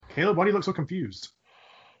Caleb, why do you look so confused?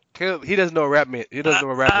 Caleb, he doesn't know what rap means. He doesn't know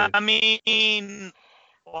what rap is. I mean,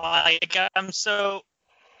 like I'm so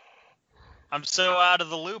out of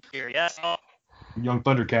the loop here. Yes. Young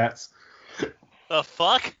Thundercats. The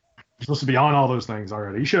fuck? You're supposed to be on all those things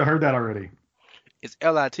already. You should have heard that already. It's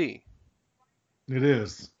L-I-T. It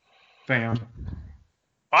is, fam.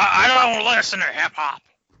 I don't listen to hip hop.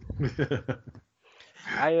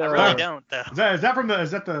 I really don't though. Is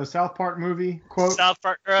that the South Park movie quote? South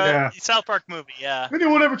Park movie, yeah.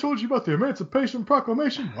 Anyone ever told you about the Emancipation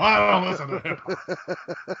Proclamation? Well, I don't listen to hip hop.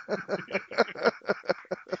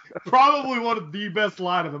 Probably one of the best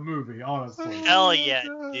line of the movie, honestly. Hell yeah,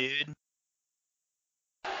 dude.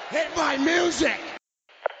 Hit my music!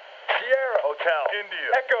 Sierra Hotel, India,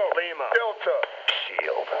 Echo, Lima, Delta,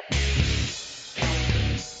 Shield.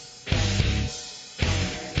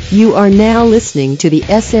 You are now listening to the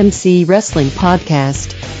SMC Wrestling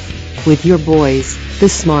Podcast with your boys, the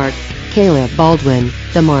Smart, Caleb Baldwin,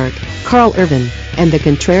 the Mark, Carl Irvin, and the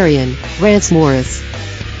Contrarian, Rance Morris.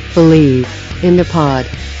 Believe in the pod.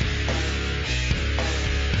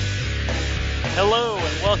 Hello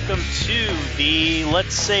and welcome to the,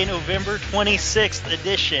 let's say, November 26th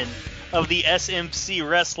edition of the SMC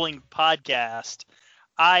Wrestling Podcast.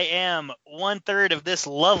 I am 1/3 of this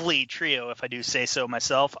lovely trio, if I do say so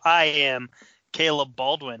myself. I am Caleb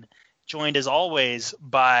Baldwin, joined as always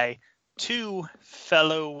by two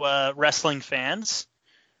fellow wrestling fans.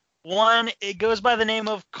 One, it goes by the name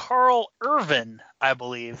of Carl Irvin, I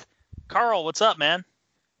believe. Carl, what's up, man?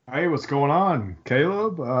 Hey, what's going on,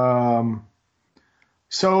 Caleb?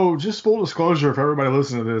 So, just full disclosure, if everybody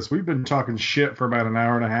listening to this, we've been talking shit for about an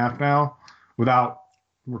hour and a half now without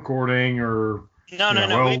recording or... No,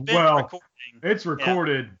 we've been recording. It's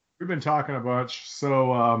recorded. Yeah. We've been talking a bunch,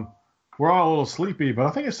 so we're all a little sleepy, but I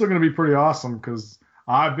think it's still going to be pretty awesome because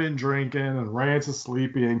I've been drinking and Rance is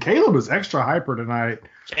sleepy, and Caleb is extra hyper tonight.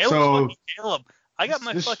 Caleb. I got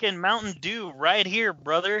my fucking Mountain Dew right here,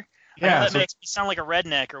 brother. Yeah, I know that makes me sound like a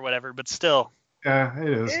redneck or whatever, but still. Yeah, it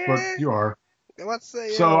is, but you are. Let's say,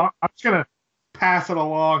 so I'm just going to pass it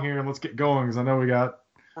along here and let's get going because I know we got...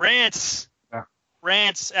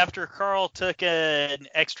 Rance, after Carl took an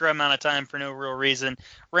extra amount of time for no real reason.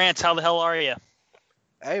 Rance, how the hell are you?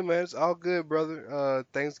 Hey, man, it's all good, brother.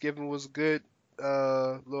 Thanksgiving was a good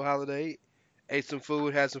little holiday. Ate some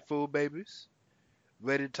food, had some food babies.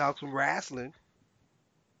 Ready to talk some wrestling.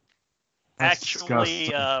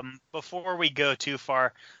 Actually, before we go too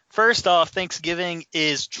far, first off, Thanksgiving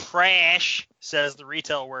is trash, says the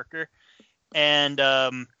retail worker. And,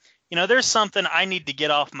 there's something I need to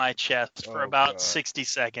get off my chest for about 60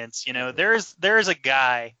 seconds. There's a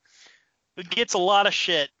guy who gets a lot of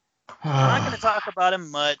shit. I'm not going to talk about him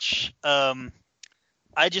much.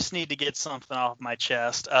 I just need to get something off my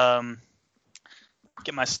chest.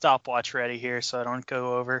 Get my stopwatch ready here so I don't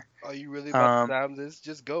go over. Are you really about to time this?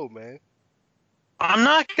 Just go, man. I'm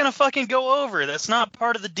not going to fucking go over. That's not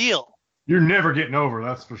part of the deal. You're never getting over,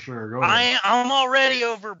 that's for sure. Go ahead. I'm already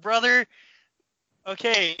over, brother.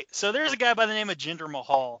 Okay, so there's a guy by the name of Jinder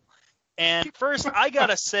Mahal. And first, I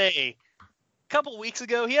got to say, a couple weeks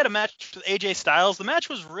ago, he had a match with AJ Styles. The match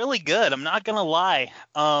was really good. I'm not going to lie.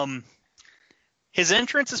 His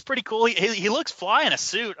entrance is pretty cool. He looks fly in a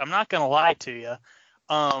suit. I'm not going to lie to you.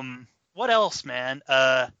 What else, man?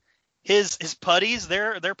 His putties,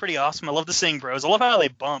 they're pretty awesome. I love the Sing Bros. I love how they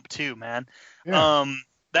bump too, man. Yeah.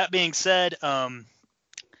 That being said,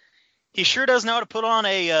 he sure does know how to put on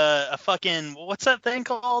a fucking, what's that thing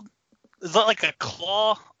called? Is that like a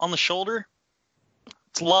claw on the shoulder?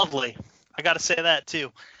 It's lovely. I got to say that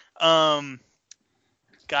too. God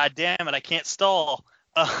damn it, I can't stall.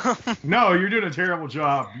 No, you're doing a terrible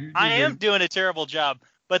job. I am doing a terrible job.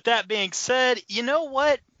 But that being said, you know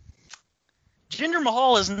what? Jinder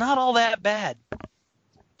Mahal is not all that bad.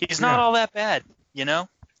 He's not all that bad,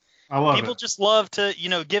 I love People just love to,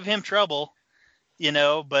 give him trouble,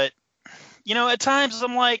 but, at times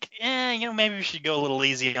I'm like, maybe we should go a little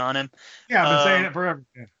easy on him. Yeah, I've been saying it forever.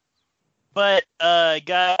 Yeah. But,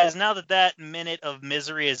 guys, now that minute of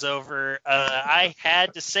misery is over, I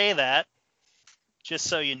had to say that, just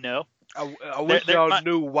so you know. I wish y'all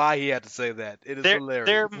knew why he had to say that. It is hilarious.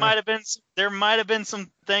 There might have been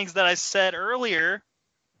some things that I said earlier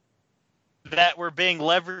that were being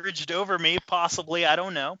leveraged over me, possibly. I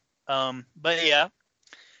don't know. But yeah.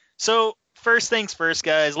 So first things first,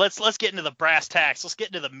 guys. Let's get into the brass tacks. Let's get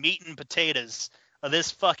into the meat and potatoes of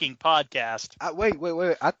this fucking podcast. Wait.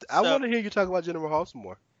 I want to hear you talk about Jinder Mahal some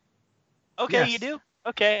more. Okay, yes. You do?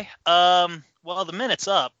 Okay. Well, the minute's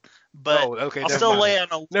up. But okay, I'll still lay on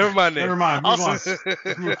a... Never mind. We're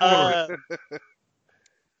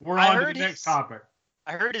on to the next topic.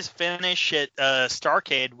 I heard his finish at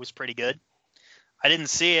Starrcade was pretty good. I didn't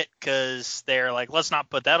see it because they're like, let's not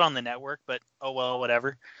put that on the network. But oh well,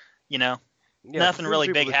 whatever. You know, Yeah, nothing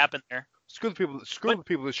really big happened there. Screw the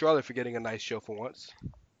people of Charlotte for getting a nice show for once.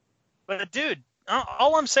 But dude,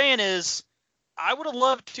 all I'm saying is, I would have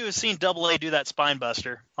loved to have seen Double A do that spine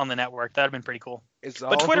buster on the network. That'd have been pretty cool.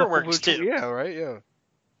 But Twitter works too. Yeah, right. Yeah.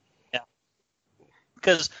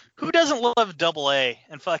 Because who doesn't love Double A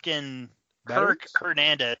and fucking Kirk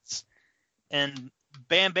Hernandez and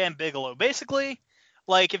Bam Bam Bigelow? Basically,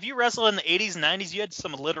 like if you wrestled in the 80s and 90s, you had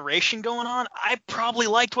some alliteration going on. I probably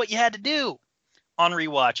liked what you had to do on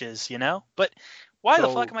rewatches, you know. But why the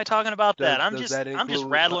fuck am I talking about that? I'm just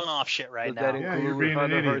rattling off shit right now. Yeah, you're being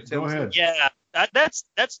an idiot. Go ahead. Yeah, that's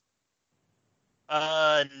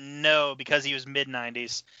no, because he was mid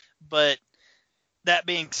 90s. But that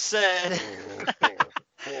being said.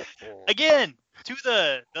 Again, to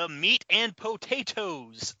the meat and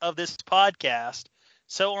potatoes of this podcast.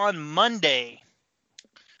 So on Monday,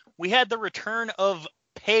 we had the return of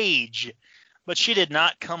Paige, but she did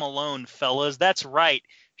not come alone, fellas. That's right.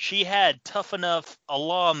 She had Tough Enough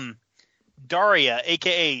alum Daria,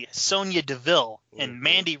 a.k.a. Sonya Deville, and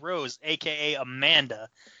Mandy Rose, a.k.a. Amanda.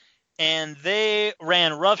 And they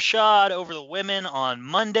ran roughshod over the women on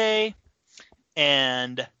Monday,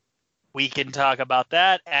 and we can talk about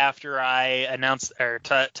that after I announce or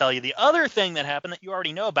tell you the other thing that happened that you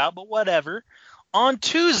already know about, but whatever. On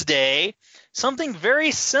Tuesday, something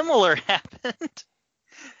very similar happened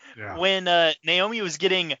when Naomi was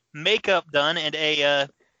getting makeup done, and a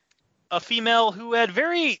female who had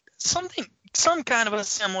some kind of a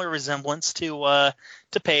similar resemblance to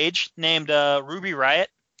Paige, named Ruby Riott,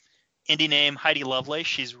 indie name Heidi Lovelace.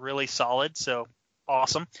 She's really solid, so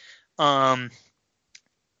awesome.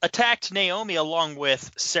 Attacked Naomi along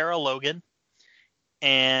with Sarah Logan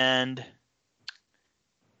and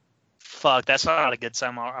fuck, that's not a good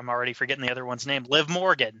sign. I'm already forgetting the other one's name. Liv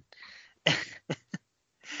Morgan.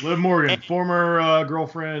 Liv Morgan, former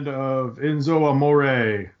girlfriend of Enzo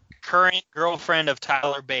Amore. Current girlfriend of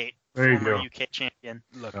Tyler Bate, former UK champion.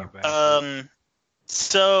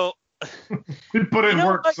 So you put in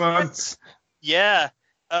work, son. Yeah.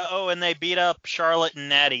 And they beat up Charlotte and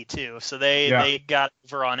Natty too, so they got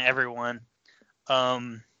over on everyone.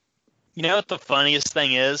 You know what the funniest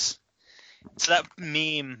thing is? It's that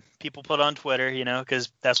meme people put on Twitter, you know,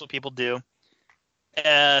 because that's what people do.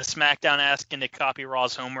 SmackDown asking to copy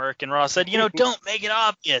Raw's homework, and Raw said, you know, don't make it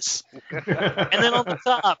obvious. And then on the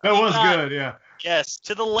top, that was good, yeah. Yes,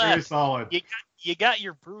 to the left, very solid. You got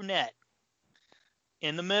your brunette.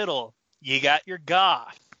 In the middle, you got your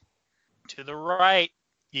goth. To the right,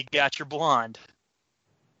 you got your blonde.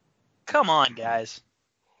 Come on, guys.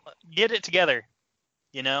 Get it together.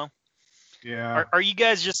 You know? Yeah. Are you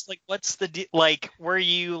guys just like, what's the were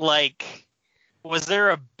you like, was there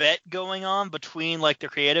a bet going on between like the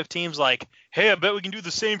creative teams? Like, hey, I bet we can do the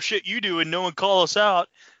same shit you do and no one call us out.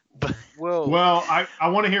 But, well, I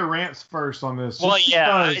want to hear Rance first on this. Well,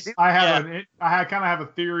 yeah. I kind of have a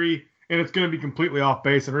theory, and it's going to be completely off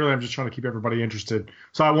base, and really I'm just trying to keep everybody interested.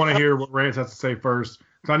 So I want to hear what Rance has to say first,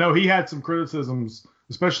 because I know he had some criticisms,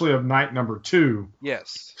 especially of night number 2.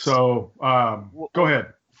 Yes. So go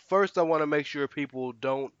ahead. First, I want to make sure people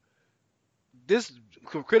don't.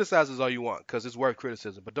 Criticize all you want, because it's worth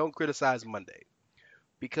criticism, but don't criticize Monday,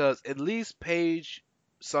 because at least Paige,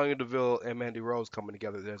 Sonya Deville, and Mandy Rose coming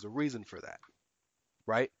together, there's a reason for that,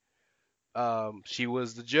 right? She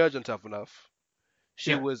was the judge on Tough Enough.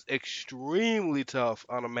 She was extremely tough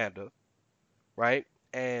on Amanda, right?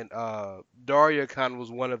 And Daria kind of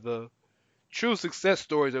was one of the true success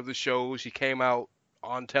stories of the show. She came out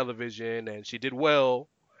on television and she did well.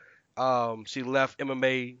 She left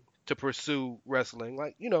MMA to pursue wrestling,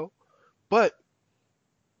 like, you know. But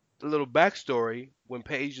a little backstory, when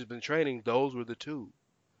Paige has been training, those were the two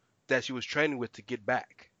that she was training with to get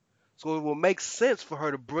back. So it will make sense for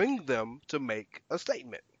her to bring them to make a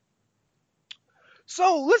statement.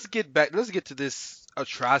 So let's get to this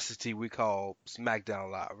atrocity we call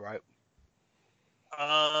SmackDown Live, right?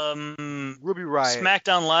 Ruby Riott.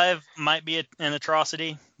 SmackDown Live might be an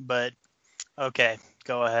atrocity, but okay,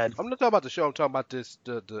 go ahead. I'm not talking about the show. I'm talking about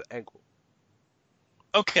the angle.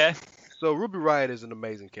 Okay. So Ruby Riott is an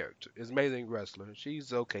amazing character. Is an amazing wrestler.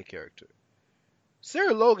 She's an okay character.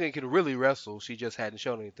 Sarah Logan can really wrestle. She just hadn't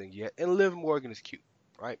shown anything yet. And Liv Morgan is cute,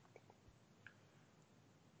 right?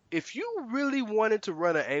 If you really wanted to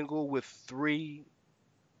run an angle with 3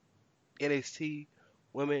 NXT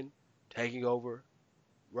women taking over,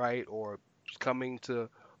 right, or coming to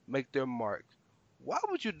make their mark, why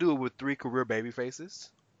would you do it with 3 career baby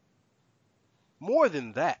faces? More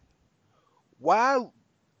than that, Why,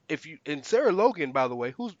 and Sarah Logan, by the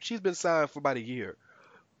way, she's been signed for about a year.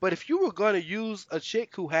 But if you were gonna use a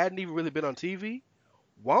chick who hadn't even really been on TV,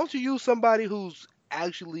 why don't you use somebody who's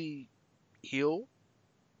actually heel?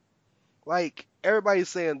 Like everybody's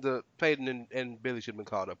saying the Peyton and Billy should have been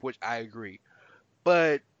called up, which I agree.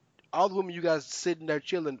 But all the women you guys sitting there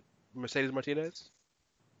chilling, Mercedes Martinez,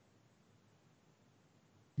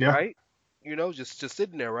 Yeah. right? Just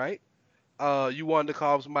sitting there, right? You wanted to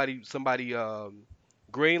call somebody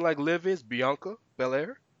green like Liv is, Bianca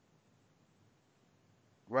Belair,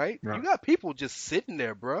 right? Right. You got people just sitting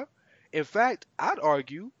there, bruh. In fact, I'd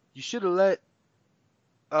argue you should have let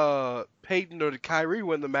Peyton or Kyrie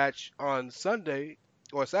win the match on Sunday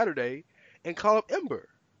or Saturday and call up Ember.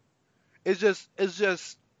 It's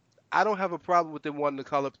just I don't have a problem with them wanting to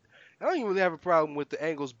call up. I don't even really have a problem with the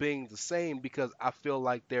angles being the same because I feel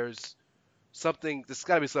like there's got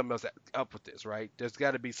to be something else up with this, right? There's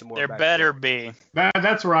got to be some more. There better be.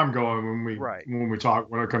 That's where I'm going when we talk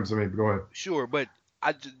when it comes to me. Go ahead. Sure, but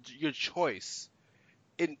your choice,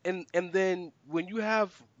 and then when you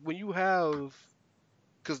have,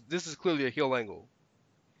 because this is clearly a heel angle.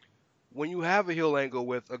 When you have a heel angle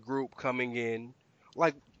with a group coming in,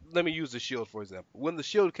 like let me use the Shield for example. When the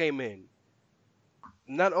Shield came in,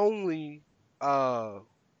 not only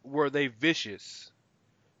were they vicious,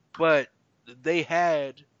 but they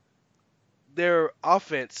had their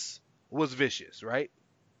offense was vicious, right?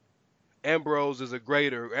 Ambrose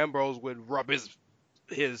would rub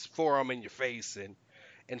his forearm in your face,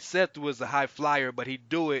 and Seth was a high flyer, but he'd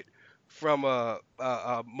do it from a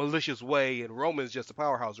malicious way, and Roman's just a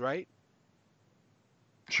powerhouse, right?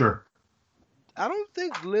 Sure. I don't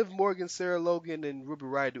think Liv Morgan, Sarah Logan, and Ruby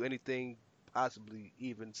Riott do anything possibly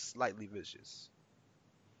even slightly vicious.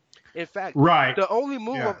 In fact, right. The only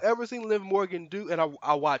move I've ever seen Liv Morgan do, and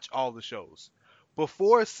I watch all the shows,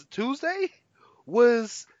 before Tuesday,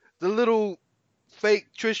 was the little fake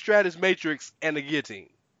Trish Stratus Matrix and the guillotine.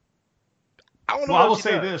 I don't know. Well, I will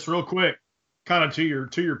say this real quick, kind of to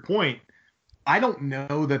your point. I don't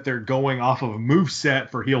know that they're going off of a moveset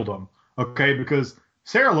for heeldom, okay? Because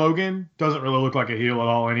Sarah Logan doesn't really look like a heel at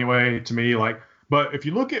all anyway to me. But if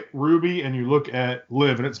you look at Ruby and you look at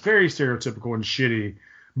Liv, and it's very stereotypical and shitty,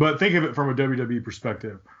 but think of it from a WWE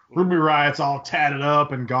perspective. Ruby Riott's all tatted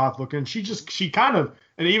up and goth looking. She kind of,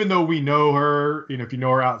 and even though we know her, if you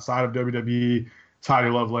know her outside of WWE, Heidi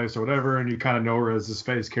Lovelace or whatever, and you kind of know her as this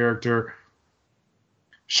face character,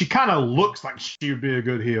 she kind of looks like she would be a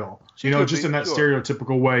good heel. Just in that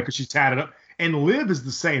stereotypical way because she's tatted up. And Liv is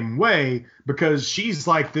the same way because she's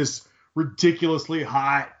like this ridiculously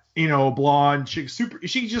hot, blonde chick.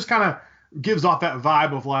 She just kind of gives off that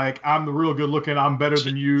vibe of like, I'm the real good looking, I'm better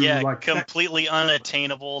than you. Yeah, like completely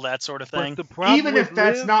unattainable, that sort of thing. But the problem even if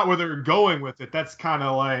that's not where they're going with it, that's kind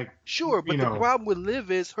of like. Sure, but the problem with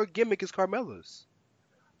Liv is her gimmick is Carmella's.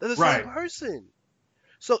 They're the same person.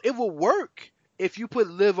 So it will work if you put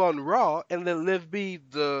Liv on Raw and then Liv be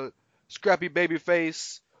the scrappy baby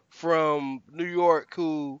face from New York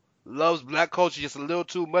who loves black culture just a little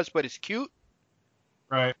too much, but it's cute.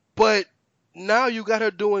 Right. But now you got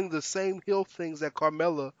her doing the same heel things that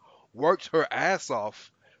Carmella worked her ass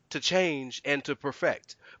off to change and to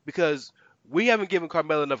perfect. Because we haven't given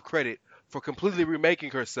Carmella enough credit for completely remaking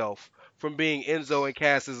herself from being Enzo and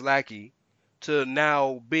Cass's lackey to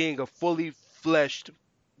now being a fully fleshed,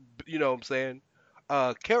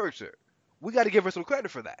 character. We got to give her some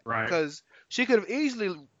credit for that. Right. Because she could have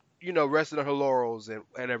easily, rested on her laurels and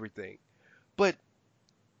everything. But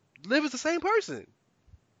Liv is the same person.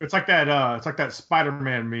 It's like that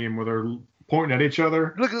Spider-Man meme where they're pointing at each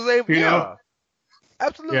other. Look at the same. Yeah.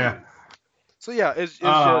 Absolutely. Yeah. So yeah, it's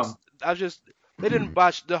just they didn't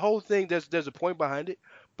botch the whole thing. There's a point behind it,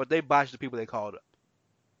 but they botched the people they called up.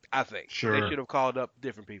 I think they should have called up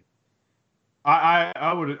different people.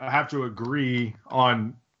 I would have to agree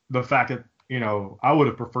on the fact that I would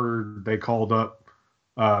have preferred they called up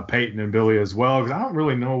Peyton and Billy as well because I don't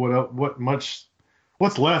really know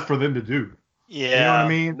what's left for them to do. Yeah, you know what I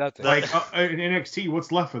mean? Nothing. Like in NXT,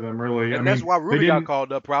 what's left for them really? And that's why Ruby got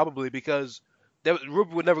called up probably because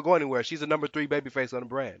Ruby would never go anywhere. She's a number 3 babyface on the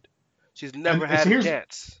brand. She's never had a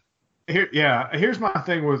chance. Here's my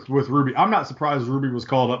thing with Ruby. I'm not surprised Ruby was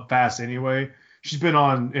called up fast anyway. She's been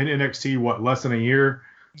in NXT less than a year.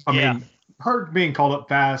 I mean, her being called up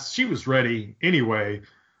fast, she was ready anyway.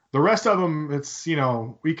 The rest of them, it's you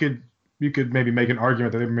could maybe make an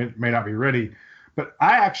argument that they may not be ready, but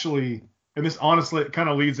I actually. And this honestly it kind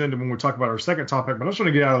of leads into when we talk about our second topic, but I just want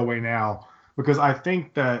to get out of the way now because I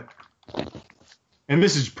think that, and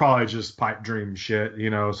this is probably just pipe dream shit,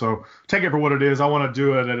 so take it for what it is. I want to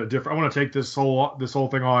do it at a different. I want to take this whole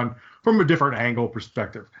thing on from a different angle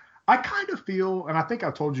perspective. I kind of feel, and I think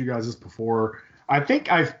I've told you guys this before, I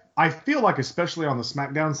feel like, especially on the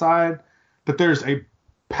SmackDown side, that there's a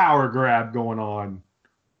power grab going on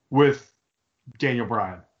with Daniel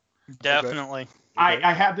Bryan. Definitely. Okay.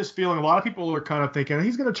 I have this feeling a lot of people are kind of thinking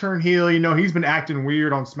he's going to turn heel. He's been acting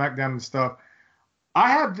weird on SmackDown and stuff.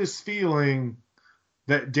 I have this feeling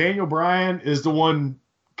that Daniel Bryan is the one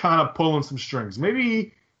kind of pulling some strings.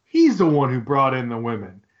 Maybe he's the one who brought in the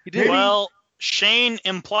women. He did. Well, Shane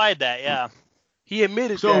implied that, yeah. He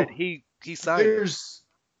admitted that he signed it.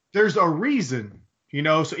 There's a reason,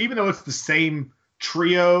 So even though it's the same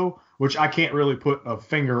trio, which I can't really put a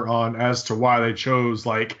finger on as to why they chose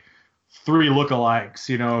like 3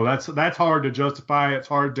 lookalikes, that's hard to justify. It's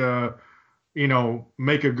hard to,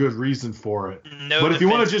 make a good reason for it. But if you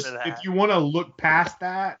want to look past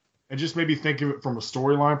that and just maybe think of it from a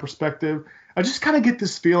storyline perspective, I just kind of get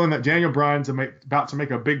this feeling that Daniel Bryan's about to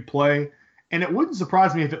make a big play, and it wouldn't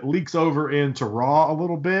surprise me if it leaks over into Raw a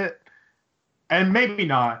little bit. And maybe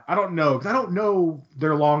not. I don't know, because I don't know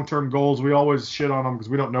their long-term goals. We always shit on them because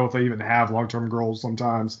we don't know if they even have long-term goals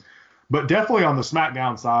sometimes. But definitely on the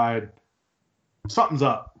SmackDown side, something's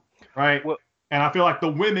up, right? Well, and I feel like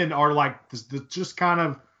the women are like just kind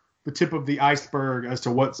of the tip of the iceberg as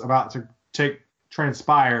to what's about to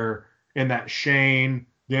transpire in that Shane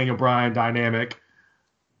Daniel Bryan dynamic.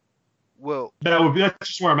 Well, that's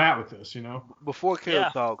just where I'm at with this, Before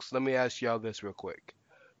Caleb talks, let me ask y'all this real quick.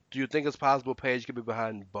 Do you think it's possible Paige could be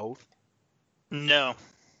behind both? No.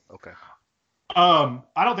 Okay. I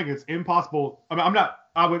don't think it's impossible. I mean, I'm not.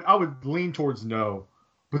 I would lean towards no,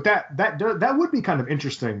 but that would be kind of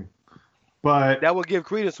interesting. But that would give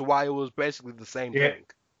credence to why it was basically the same thing.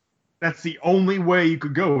 That's the only way you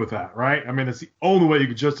could go with that, right? I mean, it's the only way you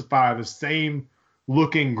could justify the same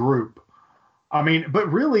looking group. I mean,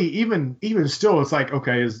 but really, even still, it's like,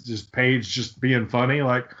 okay, is just Paige just being funny?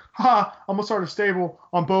 Like, I'm gonna start a stable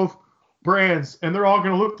on both brands, and they're all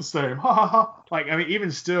gonna look the same. Ha ha ha! Like, I mean, even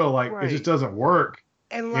still, like, It just doesn't work.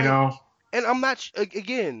 And and I'm not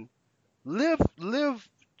again. Liv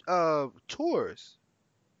tours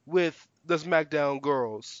with the SmackDown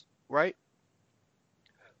girls, right?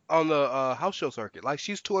 On the house show circuit, like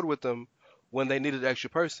she's toured with them when they needed an extra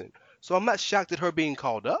person. So I'm not shocked at her being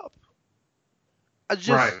called up. So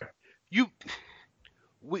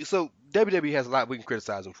WWE has a lot we can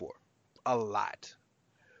criticize them for, a lot.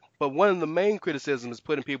 But one of the main criticisms is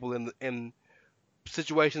putting people in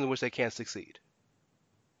situations in which they can't succeed.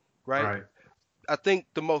 Right? I think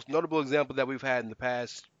the most notable example that we've had in the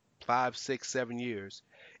past 5, 6, 7 years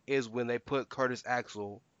is when they put Curtis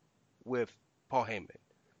Axel with Paul Heyman.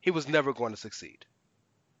 He was never going to succeed.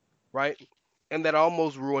 Right? And that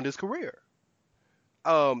almost ruined his career.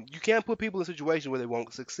 You can't put people in situations where they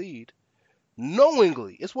won't succeed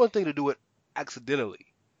knowingly. It's one thing to do it accidentally,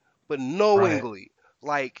 but knowingly,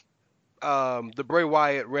 like the Bray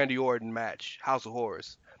Wyatt Randy Orton match, House of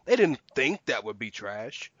Horrors. They didn't think that would be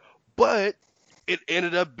trash, but it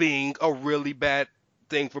ended up being a really bad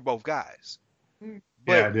thing for both guys. But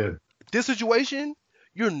yeah, I did. This situation,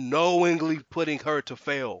 you're knowingly putting her to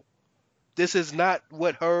fail. This is not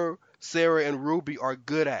what her, Sarah, and Ruby are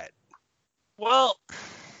good at. Well,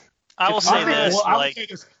 I will say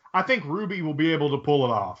this. I think Ruby will be able to pull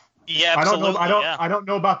it off. Yeah, absolutely. I don't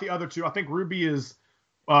know about the other two. I think Ruby is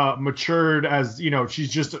matured as,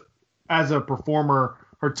 she's just as a performer,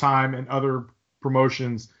 her time and other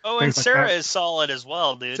promotions. Oh, and Sarah is solid as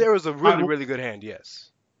well, dude. Sarah's a really, really good hand,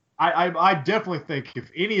 yes. I definitely think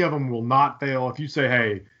if any of them will not fail, if you say,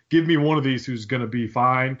 hey, give me one of these who's going to be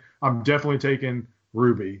fine, I'm definitely taking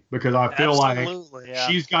Ruby, because I feel like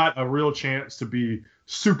she's got a real chance to be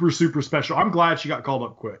super, super special. I'm glad she got called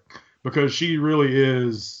up quick, because she really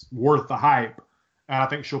is worth the hype, and I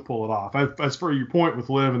think she'll pull it off. As for your point with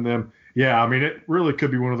Liv and them, yeah, I mean, it really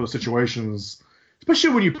could be one of those situations,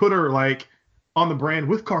 especially when you put her, like, on the brand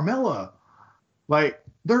with Carmella. Like,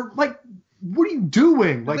 they're like, what are you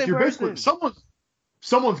doing? Like, you're basically,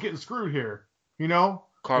 someone's getting screwed here,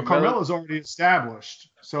 Carmella's already established.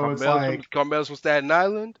 So it's like Carmella's from Staten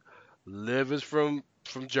Island, Liv is from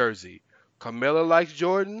Jersey. Carmella likes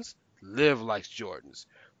Jordans, Liv likes Jordans.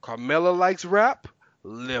 Carmella likes rap,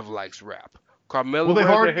 Liv likes rap. Carmella wears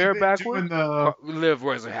her hair backwards, Liv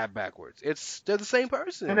wears her hat backwards. They're the same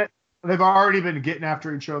person. And they've already been getting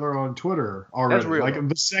after each other on Twitter already. That's real. Like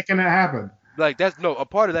the second it happened. Like a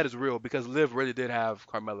part of that is real, because Liv really did have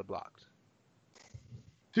Carmella blocked.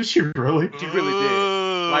 Did she really? She really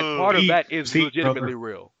did. Like, part of that is legitimately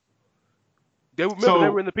real. They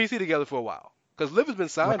were in the PC together for a while, because Liv has been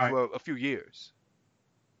signed for a few years.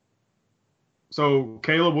 So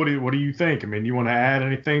Caleb, what do you think? I mean, you want to add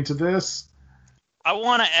anything to this? I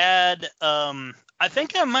want to add, I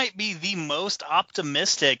think I might be the most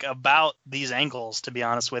optimistic about these angles, to be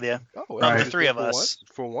honest with you, Oh, of Right. the three of for us.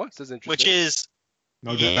 once, that's interesting. Which is,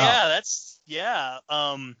 No doubt.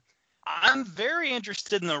 I'm very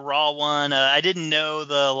interested in the Raw one. I didn't know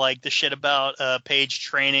the shit about Paige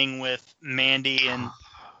training with Mandy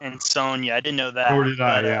and Sonya. I didn't know that. Nor did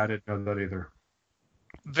I. but, Yeah, I didn't know that either.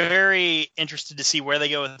 Very interested to see where they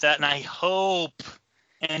go with that, and I hope,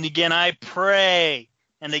 and again I pray,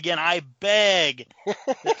 and again I beg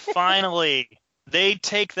that finally they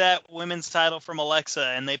take that women's title from Alexa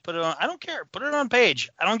and they put it on. I don't care. Put it on Paige.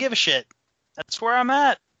 I don't give a shit. That's where I'm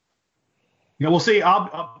at. Yeah, we'll see.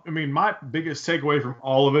 I mean, my biggest takeaway from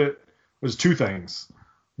all of it was two things.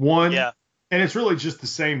 One, Yeah. and it's really just the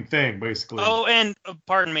same thing, basically. Oh, and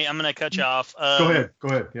pardon me, I'm going to cut you off. Go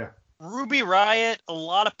ahead. Yeah. Ruby Riott, a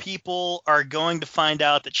lot of people are going to find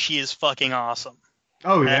out that she is fucking awesome.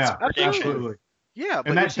 Oh, That's yeah. a prediction. Absolutely. Yeah,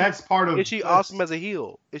 And but that's part of. is she awesome as a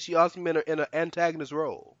heel? Is she awesome in an antagonist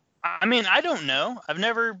role? I mean, I don't know. I've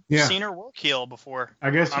never Yeah. seen her work heel before. I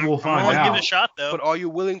guess I'm we'll find willing to give it out. a shot, though. But are you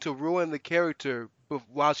willing to ruin the character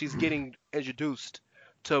while she's getting introduced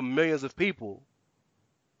to millions of people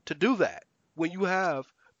to do that? When you have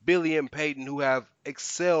Billy and Peyton who have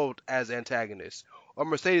excelled as antagonists, or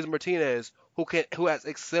Mercedes Martinez who has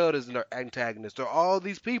excelled as an antagonist, or all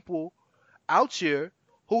these people out here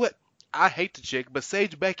who I hate the chick, but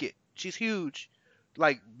Sage Beckett, she's huge,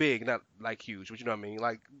 like big, not like huge, but you know what I mean,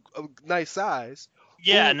 like a nice size.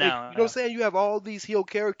 Yeah, You no. know what I'm saying? You have all these heel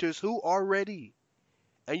characters who are ready,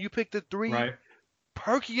 and you pick the three Right.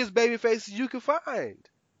 perkiest baby faces you can find.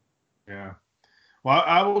 Yeah. Well,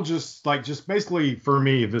 I will just basically for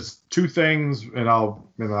me, there's two things, and I'll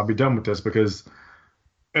be done with this because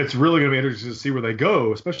it's really going to be interesting to see where they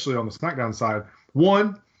go, especially on the SmackDown side.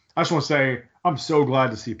 One, I just want to say I'm so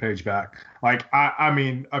glad to see Paige back. Like, I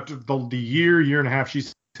mean, after the year and a half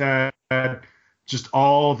she's had, just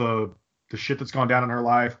all the shit that's gone down in her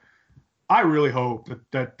life, I really hope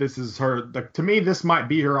that this is her. Like, to me, this might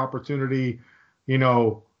be her opportunity,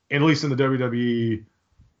 at least in the WWE,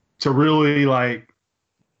 to really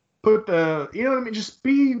put the, what I mean, just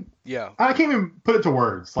be. Yeah. I can't even put it to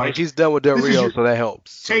words. Like, she's done with Del this is Rio, your- so that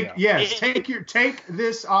helps. So, Take yeah. take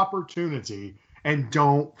this opportunity and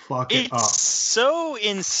don't fuck it It's up. so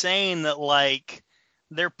insane that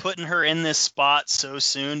they're putting her in this spot so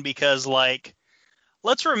soon because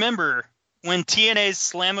let's remember when TNA's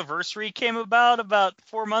Slammiversary came about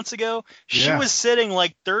 4 months ago, she Yeah. was sitting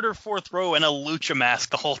third or fourth row in a lucha mask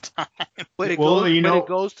the whole time. But it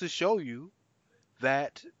goes to show you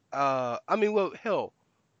that hell,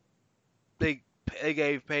 they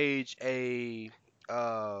gave Paige a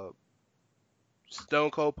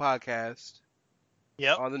Stone Cold podcast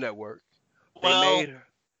Yep. on the network. Well, Made her.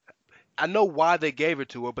 I know why they gave it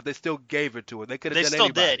to her, but they still gave it to her. They could have they done still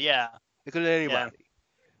anybody. did, yeah. They could have done anybody.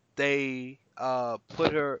 They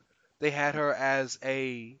they had her as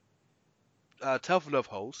a Tough Enough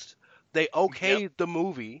host. They okayed the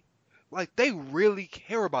movie. Like, they really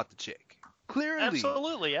care about the chick. Clearly.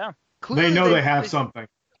 Absolutely, yeah. Clearly They know they have something.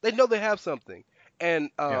 They know they have something. And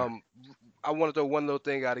Yeah. I want to throw one little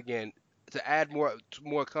thing out again to add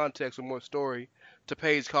more context or more story to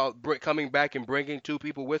Paige coming back and bringing two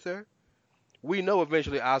people with her. We know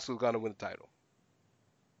eventually Asuka's going to win the title.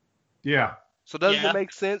 Yeah. So doesn't Yeah. it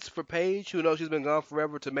make sense for Paige, who knows she's been gone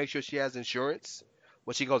forever, to make sure she has insurance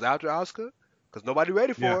when she goes after Asuka? Because nobody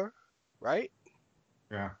ready for her, right?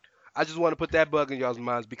 Yeah. I just want to put that bug in y'all's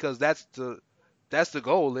minds because that's the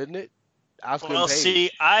goal, isn't it? Asuka Well, and Paige.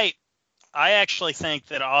 see, I actually think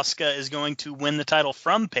that Asuka is going to win the title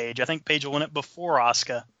from Paige. I think Paige will win it before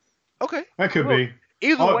Asuka. Okay. That could Well, be.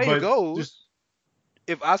 Either way but it goes, just-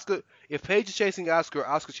 if Paige is chasing Asuka or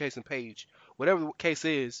Asuka chasing Paige, whatever the case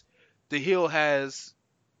is, the heel has,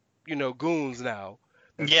 goons now.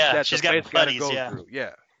 Yeah, that she's the got face gotta buddies, go yeah. through.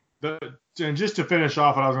 Yeah. And just to finish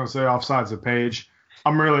off what I was going to say off sides of Paige,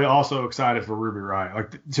 I'm really also excited for Ruby Riott.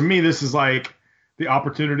 Like, to me, this is the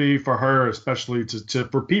opportunity for her, especially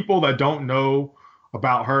for people that don't know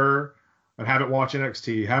about her and haven't watched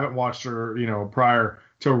NXT, haven't watched her, prior,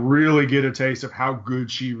 to really get a taste of how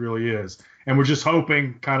good she really is. And we're just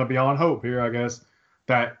hoping, kind of beyond hope here, I guess,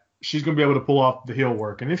 that she's going to be able to pull off the heel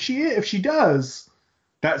work. And if she does,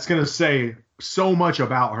 that's going to say so much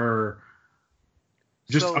about her.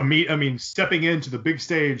 Just stepping into the big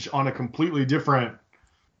stage on a completely different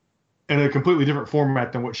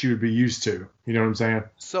format than what she would be used to. You know what I'm saying?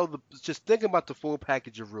 So just think about the full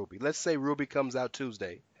package of Ruby. Let's say Ruby comes out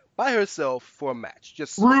Tuesday, by herself for a match.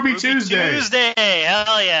 Just Ruby Tuesday. Tuesday,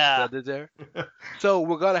 hell yeah. That is there. So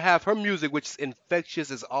we're gonna have her music, which is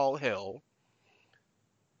infectious as all hell.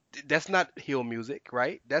 That's not heel music,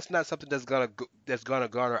 right? That's not something that's gonna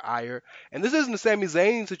garner ire. And this isn't the Sami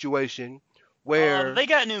Zayn situation where They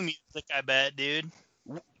got new music, I bet, dude.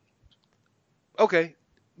 okay,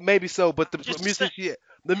 maybe so, but the Just music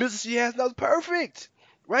she has now is perfect,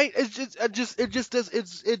 right?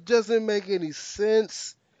 It doesn't make any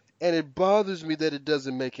sense, and it bothers me that it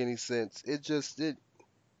doesn't make any sense.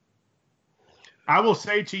 I will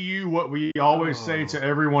say to you what we always say to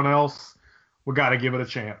everyone else. We got to give it a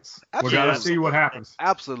chance. We got to see what happens.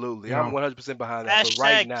 Absolutely, You I'm know? 100% behind that. But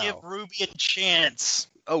right now, Give Ruby a chance.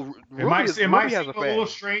 oh, It might seem Ruby a has a fan. little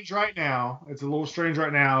strange right now. It's a little strange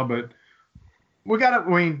right now, but we got to.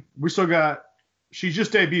 I mean, we still got. She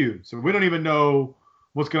just debuted, so we don't even know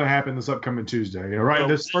what's going to happen this upcoming Tuesday. You know, right? Well,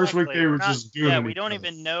 this first week they were not- just doing. Yeah, we don't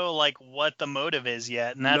even know like what the motive is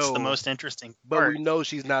yet, and that's the No. most interesting But part. we know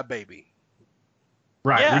she's not baby.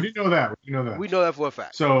 Right. Yeah. We do know that. We know that. We know that for a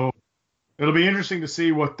fact. So it'll be interesting to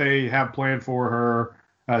see what they have planned for her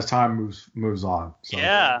as time moves on. So.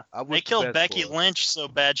 Yeah, I wish they the killed best Becky for her. Lynch so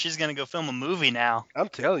bad she's gonna go film a movie now. I'm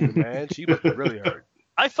telling you, man, she must have really hurt.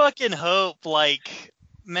 I fucking hope, like,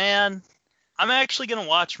 man, I'm actually gonna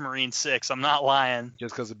watch Marine 6. I'm not lying.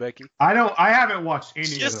 Just because of Becky. I haven't watched any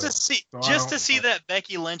Just of to those. see, so I just don't- to see that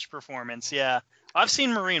Becky Lynch performance. Yeah, I've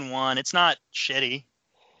seen Marine 1. It's not shitty.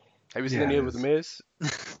 Have you seen Yeah, any it of it with The is.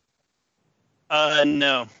 Miz?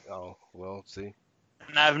 No, Oh, well, see.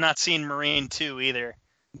 and I've not seen Marine 2 either.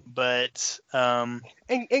 But And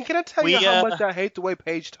can I tell We, you how much I hate the way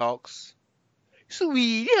Paige talks?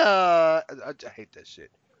 Sweet, I hate that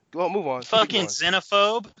shit. Go on, move on. fucking Keep going.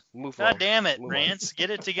 xenophobe. Move God on. damn it, Move on. Rance, get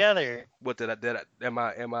it together. What did I? Am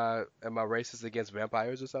I racist against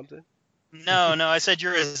vampires or something? No, I said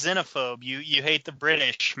you're a xenophobe. You hate the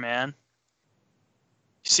British, man.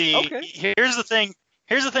 See, Okay. here's the thing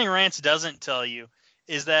Rance doesn't tell you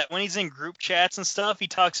is that when he's in group chats and stuff, he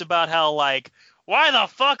talks about how, like, why the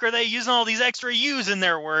fuck are they using all these extra U's in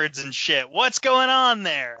their words and shit? What's going on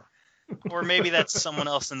there? Or maybe that's someone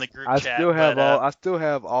else in the group I chat. still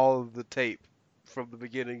have all of the tape from the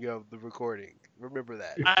beginning of the recording. Remember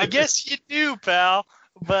that. I guess you do, pal.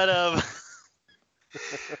 But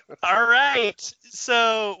all right.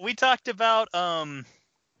 So we talked about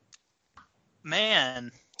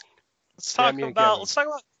man. Let's talk Sammy and about Kevin.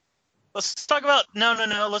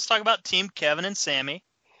 Let's talk about Team Kevin and Sammy.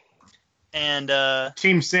 And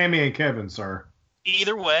Team Sammy and Kevin, sir.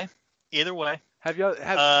 either way. By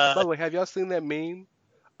the way, have y'all seen that meme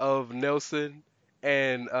of Nelson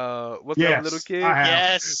and what's that Yes, little kid? I have.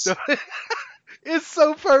 Yes, It's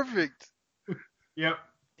so perfect. Yep.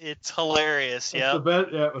 it's hilarious. That's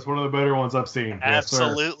Yeah, that's one of the better ones I've seen. Yes, sir.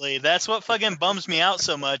 absolutely. That's what fucking bums me out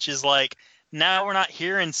so much is, like, now we're not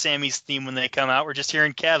hearing Sammy's theme when they come out. We're just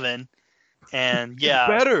hearing Kevin. And yeah,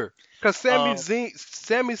 Better. Because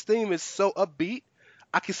Sammy's theme is so upbeat,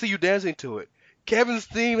 I can see you dancing to it. Kevin's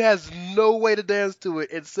theme has no way to dance to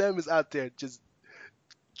it, and Sammy's out there just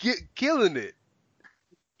killing it.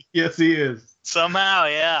 Yes, he is. somehow,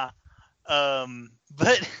 yeah.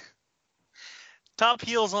 But top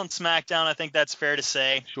heels on SmackDown, I think that's fair to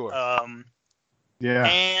say. Sure. Yeah.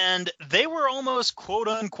 And they were almost quote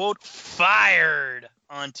unquote fired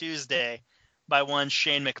on Tuesday by one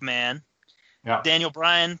Shane McMahon. Yeah. Daniel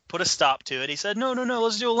Bryan put a stop to it. He said, no,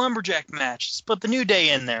 let's do a lumberjack match. Let's put the New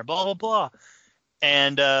Day in there, blah, blah, blah.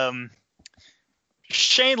 And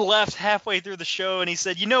Shane left halfway through the show, and he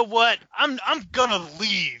said, you know what? I'm going to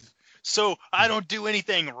leave so I don't do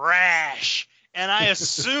anything rash. And I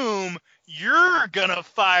assume you're going to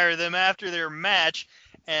fire them after their match.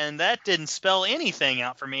 And that didn't spell anything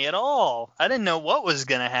out for me at all. I didn't know what was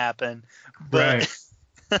going to happen. But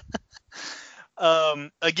Right.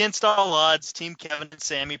 Against all odds, Team Kevin and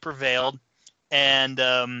Sammy prevailed, and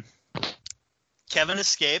Kevin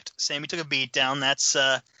escaped. Sammy took a beat down. That's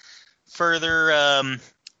further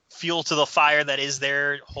fuel to the fire that is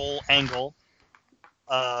their whole angle.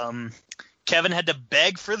 Kevin had to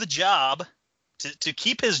beg for the job, to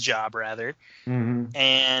keep his job, rather. Mm-hmm.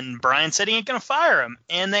 And Brian said he ain't going to fire him.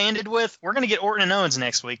 And they ended with, we're going to get Orton and Owens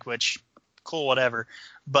next week, which, cool, whatever.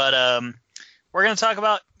 But we're going to talk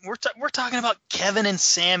about, we're talking about Kevin and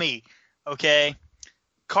Sammy, okay?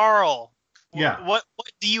 Carl, Yeah. what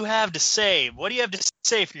do you have to say? What do you have to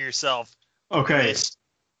say for yourself? Okay.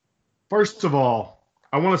 First of all,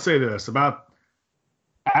 I want to say this about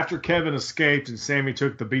after Kevin escaped and Sammy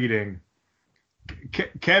took the beating,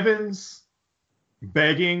 Kevin's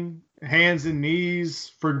begging, hands and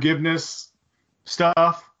knees, forgiveness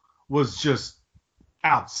stuff was just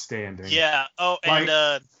outstanding. Yeah. Oh, Like-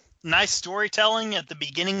 and nice storytelling at the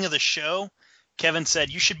beginning of the show. Kevin said,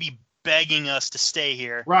 "You should be begging us to stay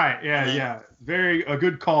here." Right, yeah, And then- yeah. A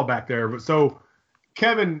good call back there. But so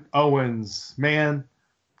Kevin Owens, man,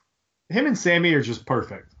 him and Sammy are just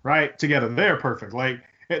perfect, right? Together. They're perfect. Like,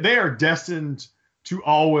 they are destined to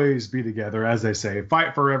always be together, as they say.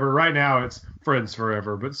 Fight forever. Right now it's friends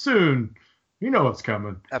forever, but soon, you know what's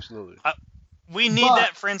coming. Absolutely. We need But-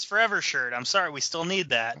 that Friends Forever shirt. I'm sorry, we still need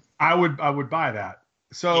that. I would buy that.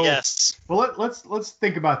 So Yes. well, let's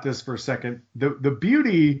think about this for a second. The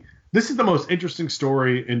beauty, this is the most interesting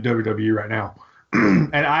story in WWE right now.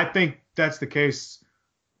 And I think that's the case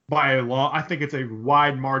by a long. I think it's a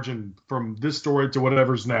wide margin from this story to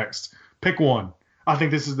whatever's next. Pick one. I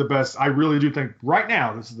think this is the best. I really do think right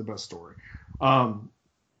now this is the best story.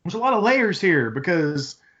 There's a lot of layers here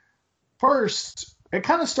because first, it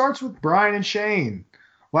kind of starts with Bryan and Shane.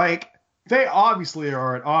 Like, they obviously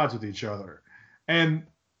are at odds with each other. And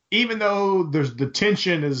even though the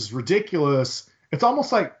tension is ridiculous, it's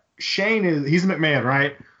almost like he's a McMahon,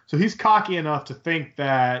 right? So he's cocky enough to think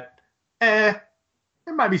that,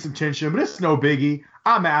 there might be some tension, but it's no biggie.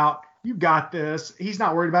 I'm out. You got this. He's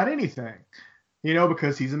not worried about anything,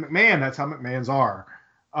 because he's a McMahon. That's how McMahons are.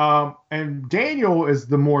 And Daniel is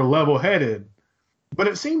the more level-headed. But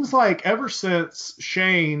it seems like ever since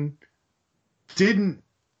Shane didn't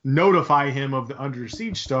notify him of the Under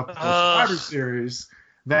Siege stuff for the Survivor Series,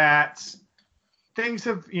 that things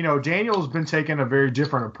have, Daniel's been taking a very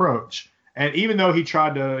different approach. And even though he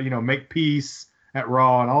tried to, make peace at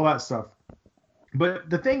Raw and all that stuff. But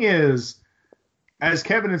the thing is, as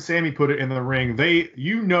Kevin and Sammy put it in the ring,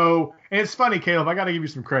 and it's funny, Caleb, I got to give you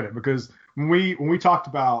some credit because when we talked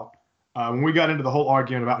about, when we got into the whole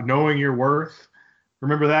argument about knowing your worth,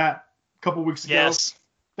 remember that a couple weeks ago? Yes.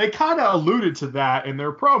 They kind of alluded to that in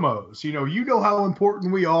their promos. You know how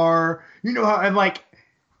important we are. And like,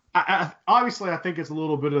 obviously, I think it's a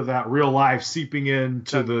little bit of that real life seeping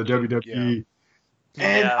into the WWE. Yeah.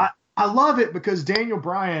 And I love it because Daniel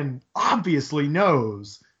Bryan obviously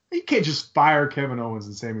knows you can't just fire Kevin Owens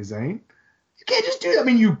and Sami Zayn. You can't just do that. I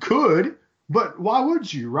mean, you could, but why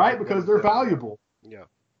would you, right? Because they're valuable. Yeah.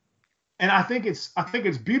 And I think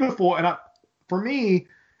it's beautiful. And for me,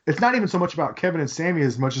 it's not even so much about Kevin and Sami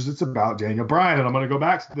as much as it's about Daniel Bryan. And I'm going to go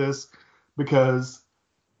back to this because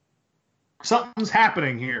something's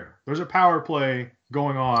happening here. There's a power play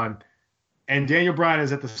going on, and Daniel Bryan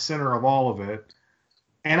is at the center of all of it.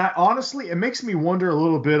 And it makes me wonder a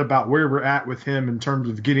little bit about where we're at with him in terms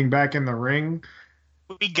of getting back in the ring.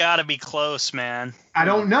 We gotta be close, man. I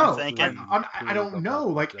don't know. I'm thinking. I don't know.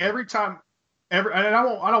 Like every time, and I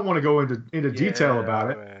don't want to go into detail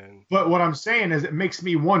about it. Man. But what I'm saying is, it makes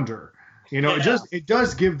me wonder. Yeah. It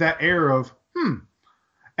does give that air of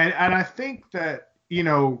and I think that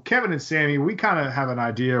Kevin and Sammy, we kind of have an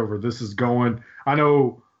idea of where this is going. I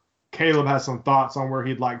know Caleb has some thoughts on where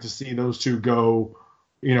he'd like to see those two go.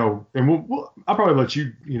 And I'll probably let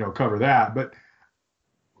you cover that. But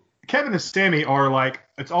Kevin and Sammy are like,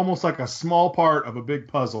 it's almost like a small part of a big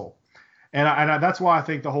puzzle, and that's why I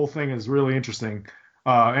think the whole thing is really interesting.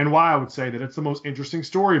 And why I would say that it's the most interesting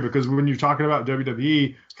story, because when you're talking about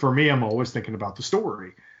WWE, for me, I'm always thinking about the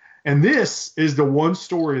story. And this is the one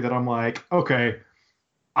story that I'm like, okay,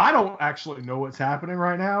 I don't actually know what's happening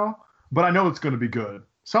right now, but I know it's going to be good.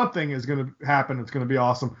 Something is going to happen. It's going to be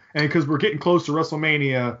awesome. And because we're getting close to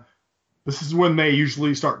WrestleMania, this is when they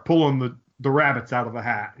usually start pulling the rabbits out of the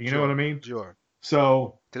hat. You know what I mean? Sure.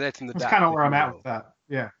 So Connecting the that's dots, kind of if where I'm you at will. with that.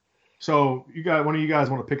 Yeah. So one of you guys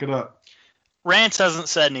want to pick it up? Rance hasn't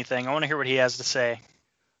said anything. I want to hear what he has to say.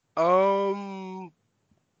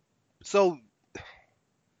 So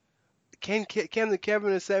can the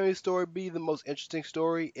Kevin and Sammy story be the most interesting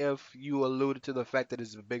story if you alluded to the fact that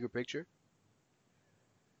it's a bigger picture?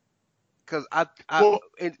 Because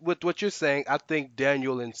with what you're saying, I think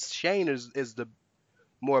Daniel and Shane is the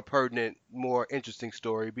more pertinent, more interesting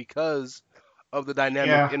story because of the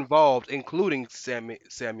dynamic involved, including Sammy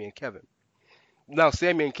and Kevin. Now,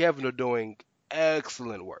 Sammy and Kevin are doing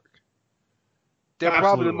excellent work. They're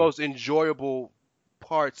probably the Absolutely. most enjoyable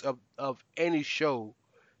parts of any show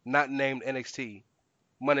not named NXT.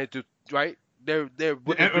 Monday through, right? They're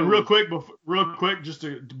And real quick, just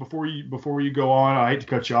before you go on, I hate to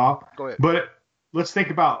cut you off. Go ahead. But let's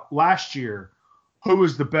think about last year. Who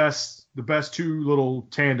was the best two little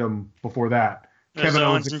tandem before that? Kevin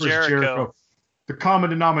Owens and Chris Jericho. The common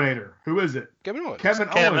denominator. Who is it? Kevin Owens. Kevin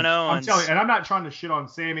I'm Owens. telling you, and I'm not trying to shit on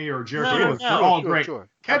Sammy or Jericho. No, They're no. all Sure, great. sure.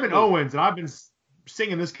 Kevin Absolutely. Owens, and I've been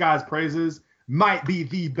singing this guy's praises, might be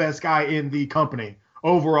the best guy in the company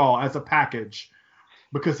overall as a package.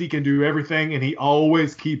 because he can do everything and he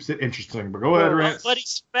always keeps it interesting. But go ahead, Rance. But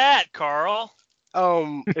he's fat, Carl.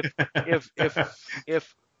 If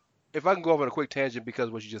I can go off on a quick tangent because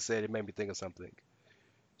what you just said, it made me think of something.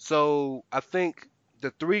 So I think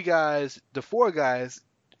the three guys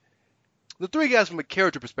from a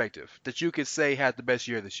character perspective that you could say had the best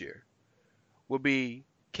year this year would be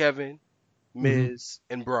Kevin, Miz,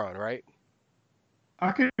 and Braun, right?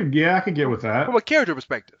 I can get with that. From a character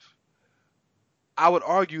perspective, I would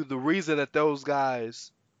argue the reason that those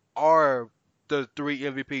guys are the 3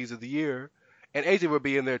 MVPs of the year, and AJ would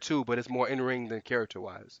be in there too, but it's more in-ring than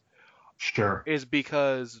character-wise. Sure. Is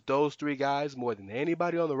because those 3 guys, more than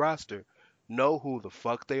anybody on the roster, know who the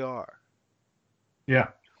fuck they are. Yeah.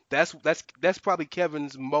 That's probably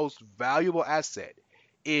Kevin's most valuable asset.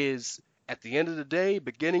 Is at the end of the day,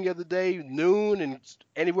 beginning of the day, noon, and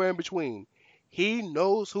anywhere in between, he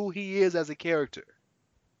knows who he is as a character.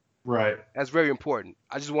 Right. That's very important.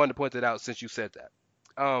 I just wanted to point that out since you said that.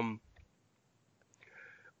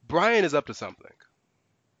 Brian is up to something.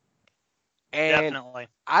 And Definitely.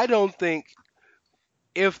 I don't think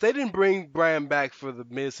if they didn't bring Brian back for the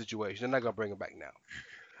Miz situation, they're not gonna bring him back now.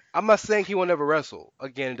 I'm not saying he will never wrestle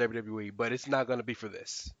again in WWE, but it's not gonna be for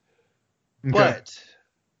this. Okay. But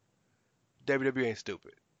WWE ain't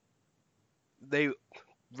stupid.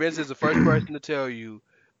 Vince is the first person to tell you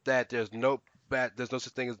that there's no such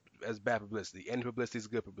thing as bad publicity. Any publicity is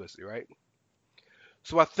good publicity, right?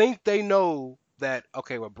 So I think they know that,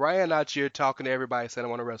 okay, well, Brian out here talking to everybody saying I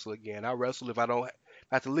want to wrestle again. I'll wrestle if I don't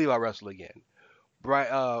have to leave, I'll wrestle again.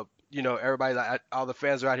 Brian, everybody, all the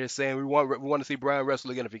fans are out here saying we want to see Brian wrestle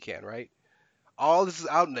again if he can, right? All this is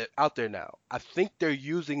out there now. I think they're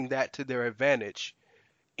using that to their advantage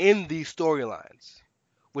in these storylines,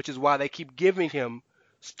 which is why they keep giving him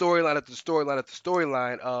storyline after storyline after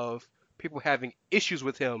storyline of people having issues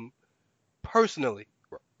with him personally,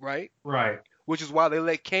 right? Right. Which is why they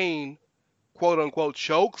let Kane, quote unquote,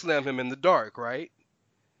 choke slam him in the dark, right?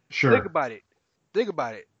 Sure. Think about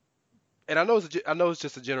it. And I know it's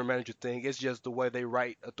just a general manager thing. It's just the way they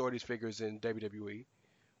write authorities figures in WWE.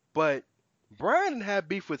 But Brian had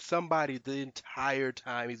beef with somebody the entire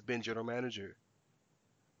time he's been general manager.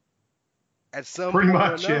 At some Pretty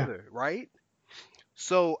point much, or another, right?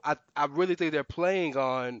 So I really think they're playing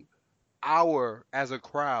on our, as a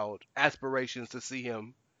crowd, aspirations to see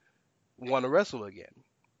him want to wrestle again.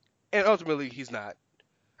 And ultimately, he's not.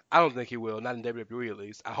 I don't think he will, not in WWE at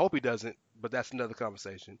least. I hope he doesn't, but that's another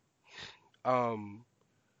conversation.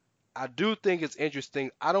 I do think it's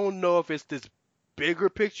interesting. I don't know if it's this bigger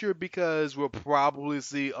picture because we'll probably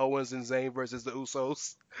see Owens and Zayn versus the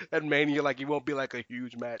Usos at Mania. Like, it won't be like a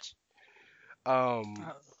huge match. You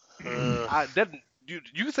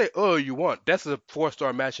can say, oh, you want. That's a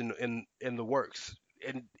 4-star match in the works,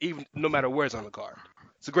 and even no matter where it's on the card,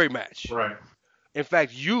 it's a great match. Right. In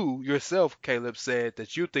fact, you yourself, Caleb, said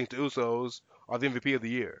that you think the Usos are the MVP of the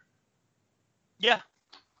year. Yeah.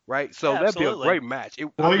 Right? So that'd be a great match.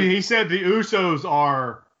 He said the Usos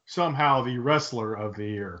are somehow the wrestler of the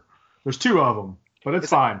year. There's 2 of them, but it's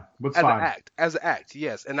fine. It's fine. As an act,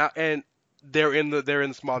 yes. And they're in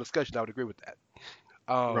the small discussion. I would agree with that.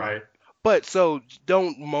 Right. But so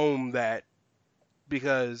don't moan that,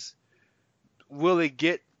 because will it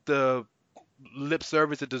get the lip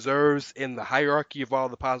service it deserves in the hierarchy of all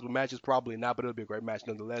the possible matches? Probably not, but it'll be a great match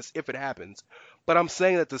nonetheless if it happens. But I'm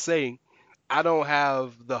saying that to say I don't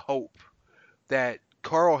have the hope that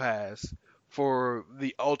Carl has for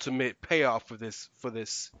the ultimate payoff for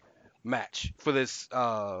this match, for this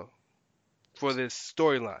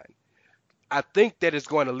storyline. I think that it's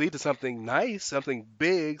going to lead to something nice, something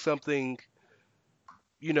big, something,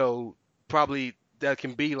 probably that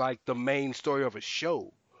can be like the main story of a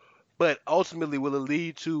show. But ultimately, will it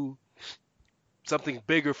lead to something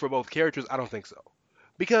bigger for both characters? I don't think so.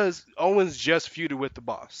 Because Owens just feuded with the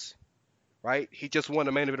boss, right? He just won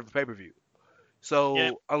the main event of the pay-per-view.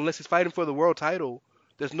 So unless he's fighting for the world title,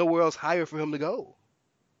 there's nowhere else higher for him to go.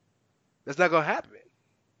 That's not going to happen.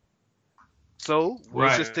 So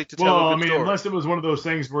let's just stick to telling the story. Unless it was one of those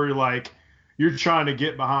things where you're trying to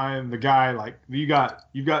get behind the guy, like you've got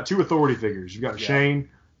 2 authority figures. You've got Shane,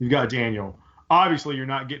 you've got Daniel. Obviously, you're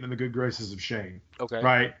not getting in the good graces of Shane. Okay.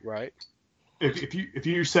 Right. If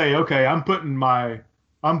you say, okay, I'm putting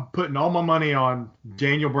all my money on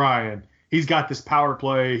Daniel Bryan. He's got this power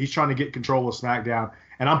play. He's trying to get control of SmackDown,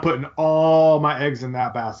 and I'm putting all my eggs in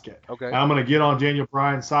that basket. Okay. And I'm going to get on Daniel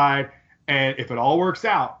Bryan's side, and if it all works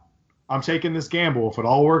out, I'm taking this gamble. If it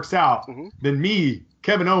all works out, then me,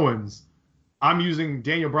 Kevin Owens, I'm using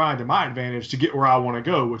Daniel Bryan to my advantage to get where I want to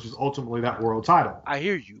go, which is ultimately that world title. I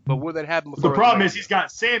hear you, but will that happen The before problem is WrestleMania? he's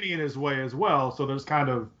got Sammy in his way as well, so there's kind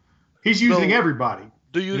of he's using everybody.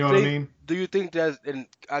 Do you know think? what I mean? Do you think that? And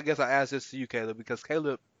I guess I asked this to you, Caleb, because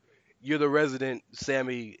Caleb, you're the resident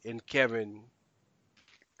Sammy and Kevin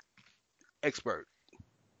expert.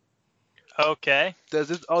 Okay. Does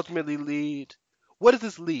this ultimately lead? What does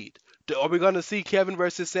this lead? Are we going to see Kevin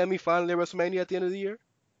versus Sammy finally at WrestleMania at the end of the year?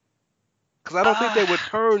 Because I don't think they would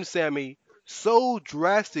turn Sammy so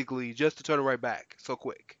drastically just to turn it right back so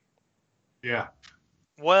quick. Yeah.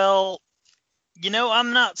 Well,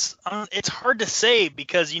 I'm not. It's hard to say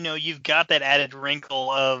because you've got that added wrinkle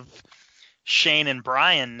of Shane and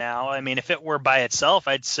Bryan now. I mean, if it were by itself,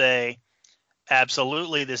 I'd say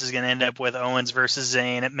absolutely this is going to end up with Owens versus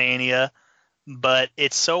Zayn at Mania. But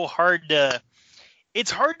it's so hard to. It's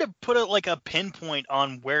hard to put a pinpoint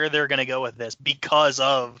on where they're going to go with this because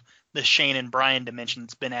of the Shane and Bryan dimension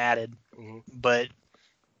that's been added. Mm-hmm. But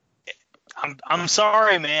I'm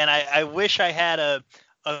sorry, man. I wish I had a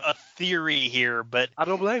theory here, but I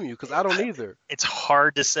don't blame you because I don't either. It's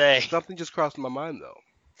hard to say. Something just crossed my mind though.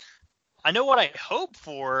 I know what I hope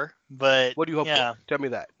for, but what do you hope for? Tell me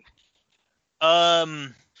that.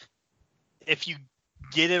 If you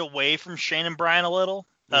get it away from Shane and Bryan a little,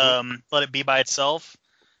 Mm-hmm. let it be by itself.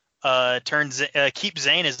 Keep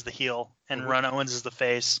Zayn as the heel and Mm-hmm. run Owens as the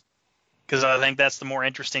face, because I think that's the more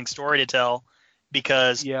interesting story to tell.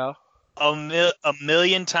 Because a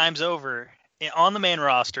million times over on the main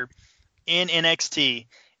roster, in NXT,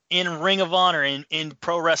 in Ring of Honor, in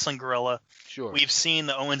Pro Wrestling Guerrilla, we've seen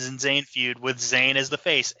the Owens and Zayn feud with Zayn as the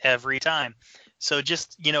face every time. So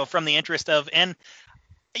just from the interest of, and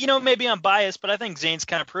maybe I'm biased, but I think Zayn's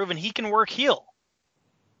kind of proven he can work heel.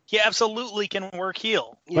 He absolutely can work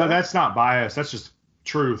heel. But that's not bias. That's just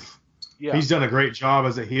truth. Yeah. He's done a great job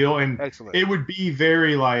as a heel, and Excellent. It would be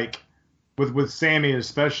very with Sammy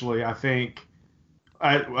especially. I think,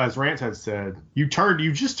 as Rance had said, you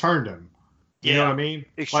just turned him. You know what I mean?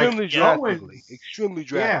 Extremely drastically. Extremely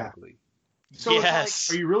drastically. Yeah. So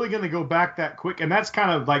it's are you really going to go back that quick? And that's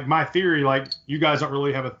kind of my theory. You guys don't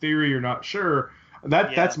really have a theory. You're not sure.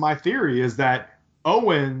 That's my theory is that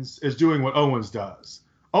Owens is doing what Owens does.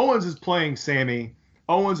 Owens is playing Sammy.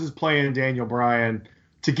 Owens is playing Daniel Bryan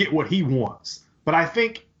to get what he wants. But I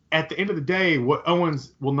think at the end of the day, what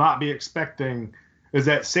Owens will not be expecting is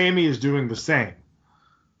that Sammy is doing the same.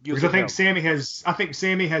 Because I think Sammy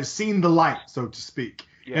has seen the light, so to speak.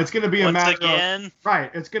 Yeah. And it's going to be a matter of right.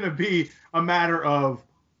 It's going to be a matter of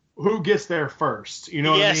who gets there first. You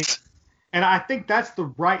know what I mean? And I think that's the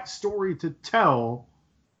right story to tell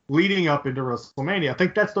leading up into WrestleMania. I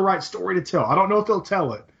think that's the right story to tell. I don't know if they'll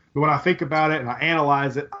tell it, but when I think about it and I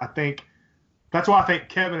analyze it, I think that's why I think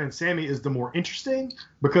Kevin and Sammy is the more interesting,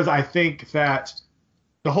 because I think that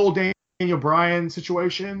the whole Daniel Bryan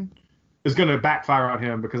situation is going to backfire on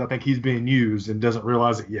him because I think he's being used and doesn't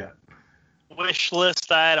realize it yet. Wish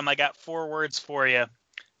list item. I got 4 words for you.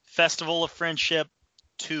 Festival of Friendship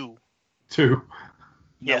 2. 2.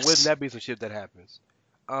 Yes. Now, wouldn't that be some shit that happens?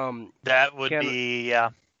 That would be, yeah.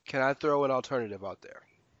 Can I throw an alternative out there?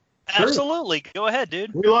 Sure. Absolutely. Go ahead,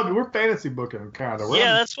 dude. We love it. We're fantasy booking, kind of.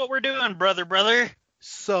 Yeah, that's what we're doing, brother.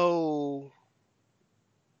 So,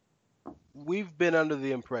 we've been under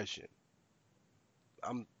the impression,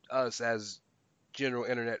 us as general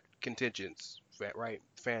internet contingents, right,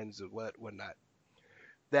 fans of whatnot,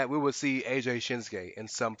 that we would see AJ Shinsuke in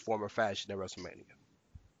some form or fashion at WrestleMania.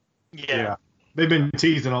 Yeah. They've been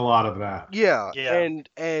teasing a lot of that. Yeah.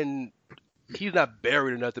 And he's not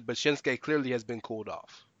buried or nothing, but Shinsuke clearly has been cooled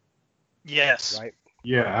off. Yes. Right?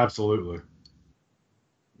 Yeah, absolutely.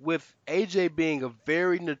 With AJ being a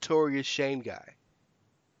very notorious Shane guy,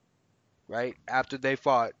 right? After they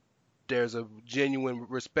fought, there's a genuine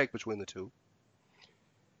respect between the two.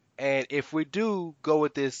 And if we do go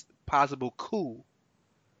with this possible coup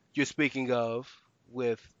you're speaking of,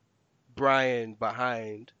 with Bryan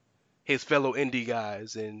behind his fellow indie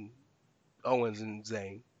guys and Owens and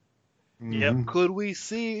Zayn, yep. Could we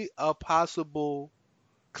see a possible?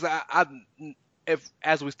 Because if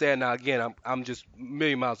as we stand now, again, I'm just a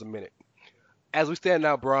million miles a minute. As we stand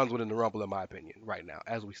now, Braun's winning the Rumble in my opinion right now.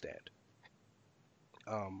 As we stand,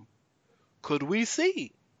 could we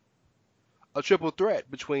see a triple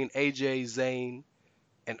threat between AJ, Zayn,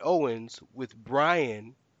 and Owens, with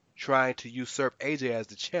Bryan trying to usurp AJ as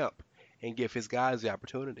the champ and give his guys the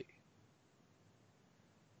opportunity?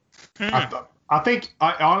 I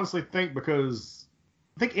honestly think because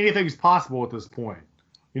I think anything's possible at this point.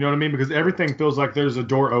 You know what I mean? Because everything feels like there's a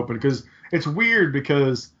door open. Because it's weird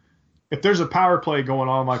because if there's a power play going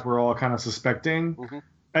on like we're all kind of suspecting,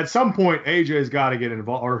 at some point AJ's got to get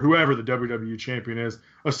involved, or whoever the WWE champion is,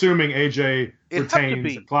 assuming AJ It have to retains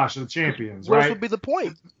be. Clash of the Champions, What else right? would be the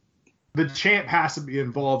point? The champ has to be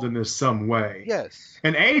involved in this some way. Yes.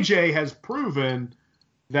 And AJ has proven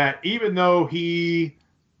that even though he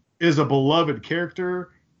is a beloved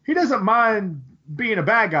character, he doesn't mind being a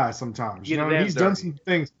bad guy sometimes. Get You it know, damn he's done dirty. some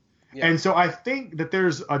things. Yeah. And so I think that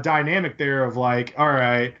there's a dynamic there of like, all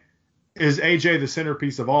right, is AJ the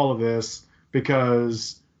centerpiece of all of this?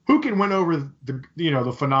 Because who can win over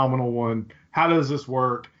the phenomenal one? How does this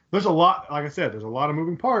work? There's a lot, like I said, there's a lot of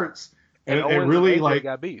moving parts. And it Owens really and AJ like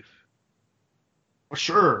got beef.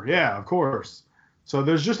 Sure, yeah, of course. So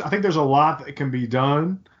I think there's a lot that can be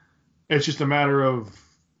done. It's just a matter of,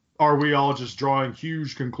 are we all just drawing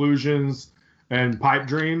huge conclusions and pipe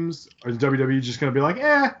dreams? Or is WWE just going to be like,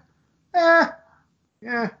 yeah,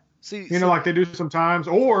 See, like they do sometimes?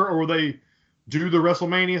 Or will they do the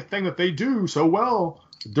WrestleMania thing that they do so well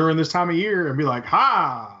during this time of year and be like,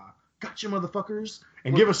 ha, gotcha, motherfuckers,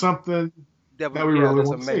 and give us something that we really that's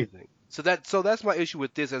want to see. amazing. So that's my issue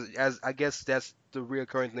with this, as I guess that's the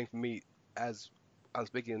reoccurring thing for me as I'm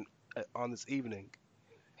speaking on this evening.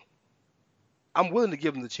 I'm willing to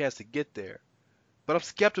give them the chance to get there, but I'm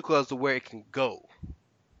skeptical as to where it can go.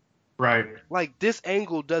 Right. Like, this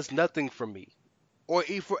angle does nothing for me, or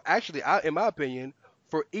for actually, in my opinion,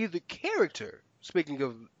 for either character. Speaking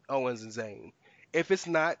of Owens and Zayn, if it's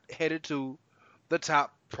not headed to the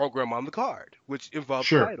top program on the card, which involves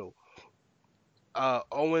Sure. the title.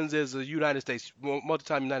 Owens is a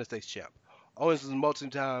multi-time United States champ. Owens is a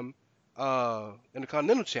multi-time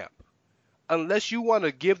Intercontinental champ. Unless you want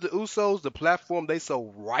to give the Usos the platform they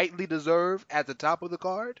so rightly deserve at the top of the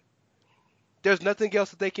card, there's nothing else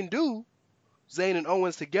that they can do, Zayn and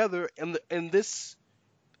Owens together in this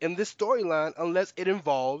storyline, unless it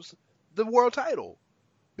involves the world title.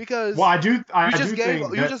 Because Well, I you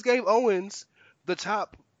just gave Owens the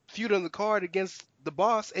top feud on the card against the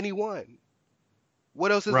Boss, and he won.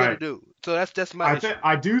 What else is there to do? So that's my issue.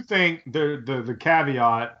 I do think the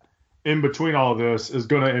caveat in between all of this is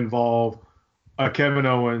going to involve a Kevin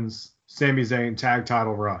Owens, Sami Zayn tag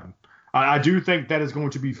title run. I do think that is going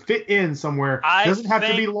to be fit in somewhere. It doesn't have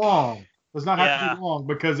to be long. Does not have to be long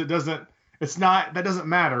because it doesn't. It's not. That doesn't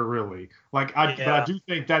matter really. But I do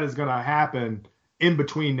think that is going to happen in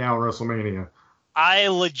between now and WrestleMania. I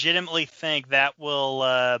legitimately think that will,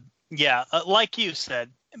 like you said,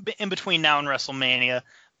 in between now and WrestleMania,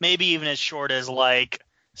 maybe even as short as like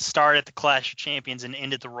start at the Clash of Champions and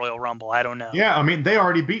end at the Royal Rumble. I don't know. Yeah, I mean they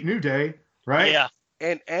already beat New Day, right? Yeah.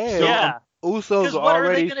 And What Usos are are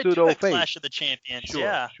already they going to do pseudo at face. Clash of the Champions?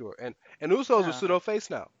 Sure. And Usos are pseudo face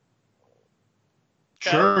now.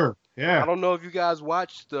 Okay. Sure. Yeah. I don't know if you guys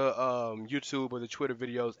watched the YouTube or the Twitter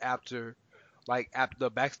videos after the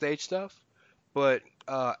backstage stuff, but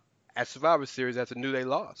at Survivor Series after New Day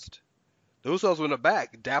lost, the Usos were in the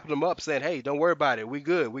back, dapping them up, saying, "Hey, don't worry about it. We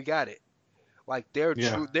good. We got it." Like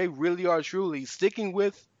they really are truly sticking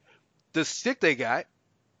with the stick they got.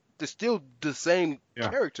 They're still the same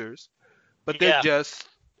characters, but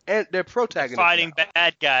they're protagonists. Fighting now.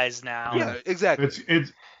 bad guys now. Yeah, exactly.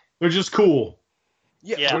 They're just cool.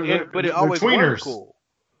 Yeah. But it they're always was tweeners. cool.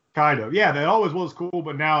 Kind of. Yeah, that always was cool,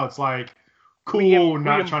 but now it's like cool,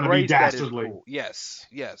 not trying to be dastardly. Cool. Yes.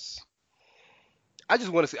 I just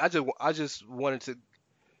wanted to.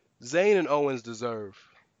 Zayn and Owens deserve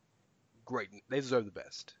great. They deserve the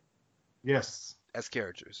best. Yes. As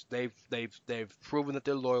characters, they've proven that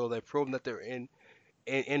they're loyal. They've proven that they're in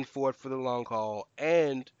for it for the long haul,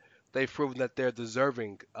 and they've proven that they're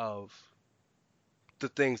deserving of the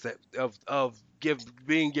things that of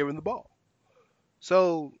being given the ball.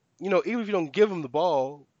 So even if you don't give them the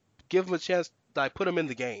ball, give them a chance. Like put them in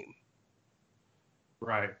the game.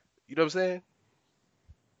 Right. You know what I'm saying?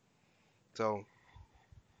 So.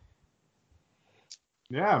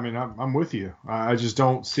 Yeah, I mean, I'm with you. I just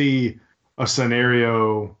don't see a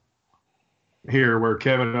scenario here where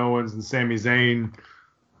Kevin Owens and Sami Zayn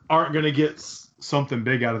aren't going to get something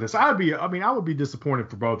big out of this. I would be disappointed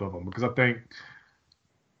for both of them because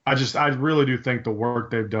I really do think the work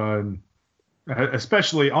they've done,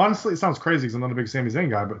 especially, honestly, it sounds crazy because I'm not a big Sami Zayn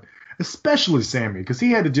guy, but especially Sami because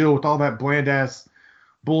he had to deal with all that bland ass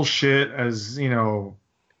bullshit as,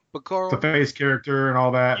 But Carl, the face character and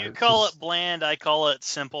all that. You call it bland, I call it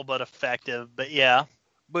simple but effective. But yeah.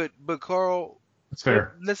 But Carl, That's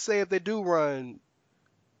fair. Let's say if they do run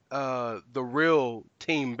the real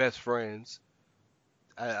team best friends,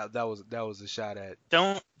 that was a shot at.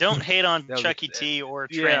 Don't hate on Chucky T or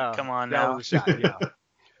Trent. Yeah, Come on that now. was a shot.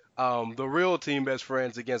 Yeah. The real team best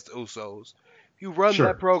friends against the Usos. If you run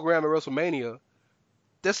that program at WrestleMania,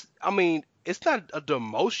 it's not a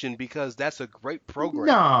demotion because that's a great program.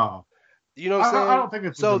 No, You know what I'm I saying? don't think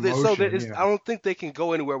it's a So that demotion. it's, Yeah. I don't think they can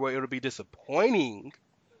go anywhere where it'll be disappointing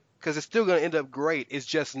because it's still going to end up great. It's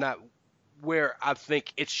just not where I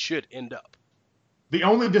think it should end up. The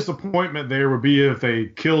only disappointment there would be if they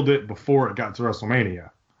killed it before it got to WrestleMania.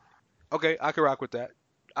 Okay, I can rock with that.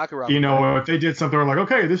 I can rock You with that. know, if they did something like,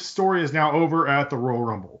 okay, this story is now over at the Royal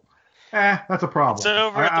Rumble. That's a It's problem.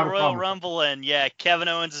 over I at the have a Royal problem with Rumble, and yeah, Kevin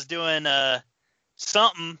Owens is doing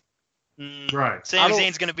something. that. Right. Sami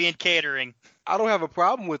Zayn's going to be in catering. I don't have a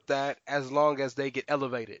problem with that as long as they get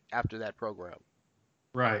elevated after that program.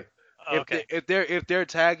 Right. Okay. If they're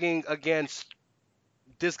tagging against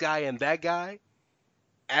this guy and that guy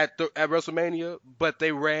at WrestleMania, but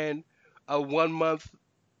they ran a 1 month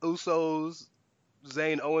Usos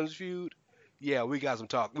Zayn Owens feud, yeah, we got some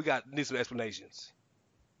talk. Need some explanations.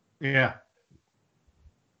 Yeah.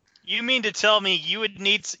 You mean to tell me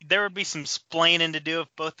there would be some splaining to do if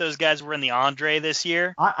both those guys were in the Andre this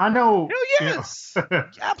year? I know. Hell yes, I know.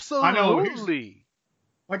 absolutely.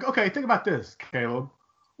 Like, okay, think about this, Caleb.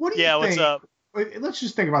 What do you Yeah, think? what's up? Wait, let's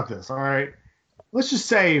just think about this, all right? Let's just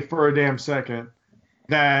say for a damn second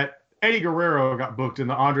that Eddie Guerrero got booked in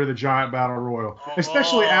the Andre the Giant Battle Royal,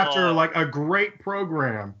 especially after like a great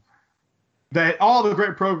program that all the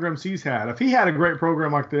great programs he's had. If he had a great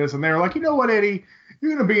program like this and they were like, you know what, Eddie,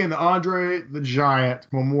 you're going to be in the Andre the Giant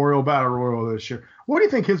Memorial Battle Royal this year. What do you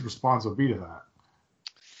think his response would be to that?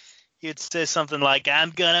 You'd say something like, I'm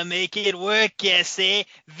going to make it work, Jesse.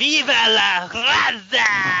 Viva la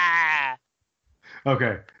raza!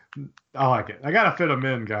 Okay. I like it. I got to fit him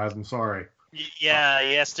in, guys. I'm sorry. Yeah,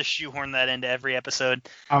 he has to shoehorn that into every episode.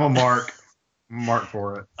 I'm a mark. Mark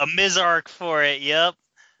for it. A Mizark for it, yep.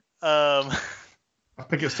 I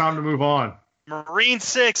think it's time to move on. Marine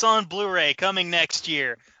 6 on Blu-ray coming next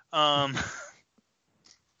year.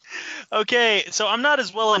 Okay, so I'm not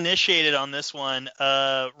as well initiated on this one.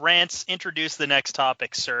 Rance, introduce the next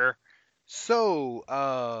topic, sir. So,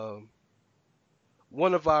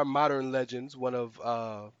 one of our modern legends, one of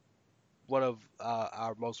our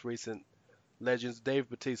most recent legends, Dave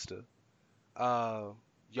Batista. Y'all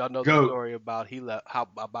know the story about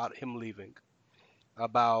about him leaving,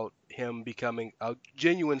 about him becoming a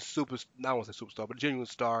genuine I won't say superstar, but a genuine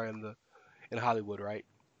star in Hollywood, right?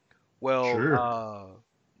 Well, Sure.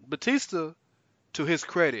 Batista, to his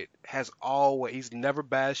credit, he's never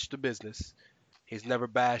bashed the business. He's never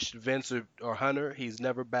bashed Vince or Hunter. He's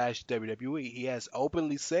never bashed WWE. He has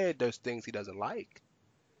openly said there's things he doesn't like,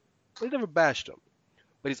 but he's never bashed them.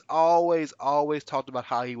 But he's always talked about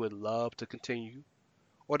how he would love to continue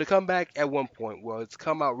or to come back at one point. Well, it's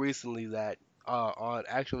come out recently that on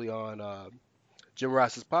Jim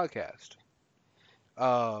Ross's podcast,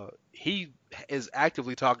 he is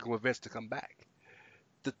actively talking with Vince to come back.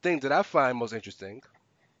 The thing that I find most interesting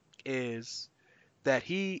is that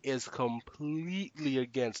he is completely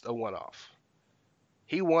against a one-off.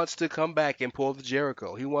 He wants to come back and pull the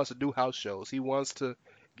Jericho. He wants to do house shows. He wants to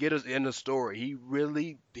get us in the story.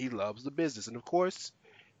 He loves the business, and of course,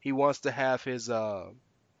 he wants to have his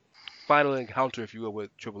final encounter, if you will,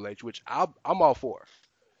 with Triple H, which I'm all for.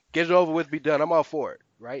 Get it over with, be done. I'm all for it,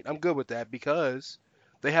 right? I'm good with that because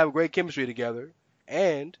they have great chemistry together,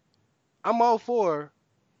 and I'm all for.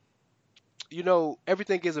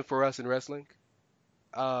 Everything isn't for us in wrestling.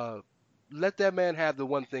 Let that man have the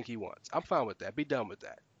one thing he wants. I'm fine with that. Be done with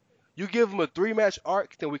that. You give him a 3-match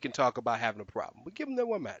arc, then we can talk about having a problem. We give him that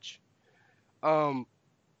 1 match.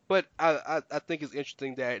 But I think it's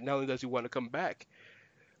interesting that not only does he want to come back,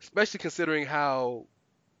 especially considering how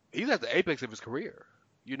he's at the apex of his career.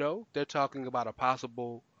 They're talking about a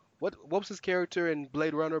possible what was his character in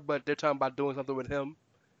Blade Runner, but they're talking about doing something with him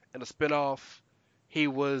in a spinoff. He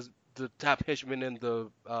was the top henchman in the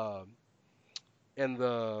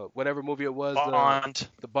whatever movie it was,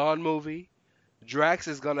 the Bond movie. Drax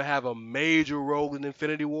is gonna have a major role in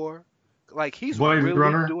Infinity War. Like he's Blade really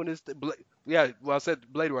Runner? doing this. Yeah, well I said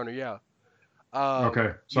Blade Runner. Yeah.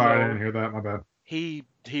 Okay. Sorry, I didn't hear that. My bad. He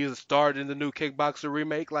starred in the new Kickboxer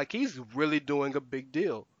remake. Like he's really doing a big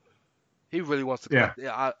deal. He really wants to.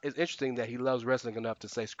 Yeah. It's interesting that he loves wrestling enough to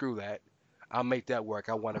say, "Screw that, I'll make that work.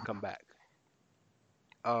 I want to come back."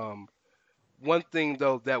 One thing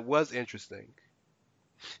though that was interesting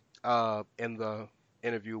in the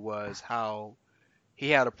interview was how he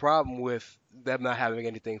had a problem with them not having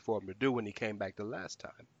anything for him to do when he came back the last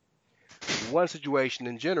time. One situation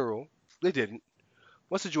in general, they didn't.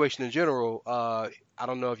 One situation in general, I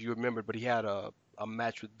don't know if you remember, but he had a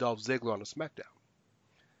match with Dolph Ziggler on a SmackDown.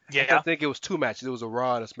 Yeah. I think it was 2 matches. It was a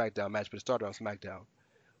Raw and a SmackDown match, but it started on SmackDown.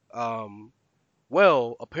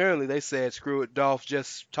 Well, apparently they said, screw it, Dolph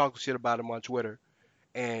just talk shit about him on Twitter,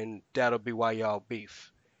 and that'll be why y'all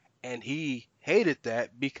beef. And he hated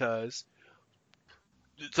that because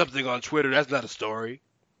something on Twitter, that's not a story.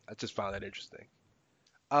 I just found that interesting.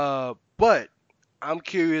 But I'm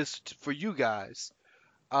curious for you guys.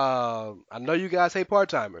 I know you guys hate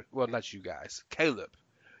part-timers. Well, not you guys. Caleb,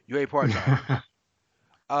 you hate part-timers.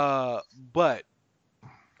 But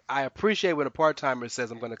I appreciate when a part-timer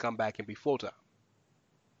says I'm going to come back and be full-time.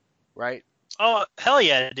 Right? Oh, hell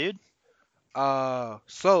yeah, dude.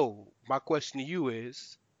 So my question to you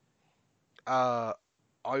is, are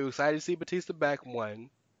you excited to see Batista back? One.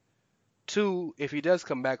 Two, if he does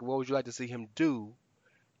come back, what would you like to see him do?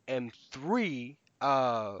 And three,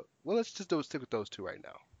 well, let's just stick with those two right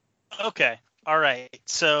now. Okay. All right.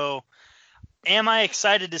 So, am I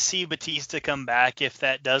excited to see Batista come back if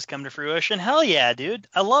that does come to fruition? Hell yeah, dude.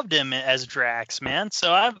 I loved him as Drax, man.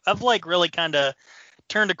 So I've like really kind of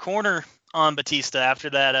turned a corner on Batista after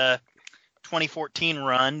that 2014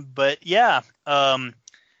 run. But yeah,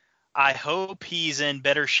 I hope he's in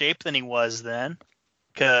better shape than he was then.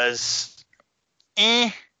 Because,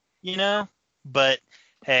 you know, but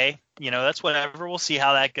hey, you know, that's whatever. We'll see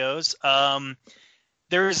how that goes.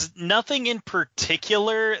 There's nothing in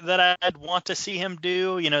particular that I'd want to see him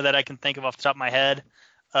do, you know, that I can think of off the top of my head.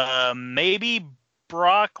 Maybe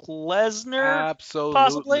Brock Lesnar? Absolutely.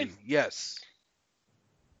 Possibly? Yes.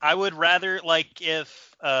 I would rather, like,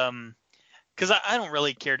 if... because I don't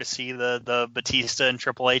really care to see the Batista and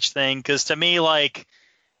Triple H thing, because to me, like,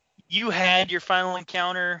 you had your final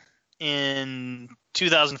encounter in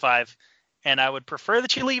 2005, and I would prefer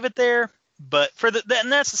that you leave it there. But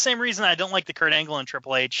and that's the same reason I don't like the Kurt Angle and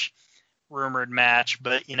Triple H rumored match.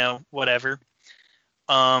 But you know, whatever.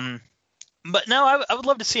 But no, I would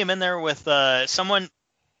love to see him in there with someone,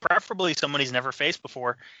 preferably someone he's never faced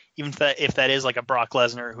before, even if that is like a Brock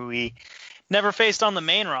Lesnar who he never faced on the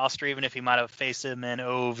main roster, even if he might have faced him in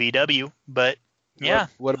OVW. But yeah,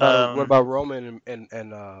 What about Roman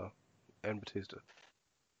and Batista?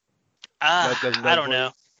 I don't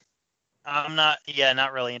know. I'm not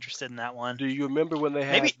really interested in that one. Do you remember when they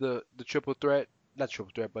had the triple threat, not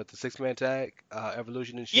triple threat, but the 6-man tag,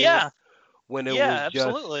 Evolution and Shield? Yeah. When it was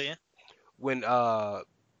absolutely. Just,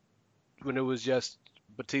 when it was just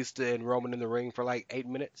Batista and Roman in the ring for like 8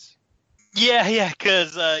 minutes. Yeah,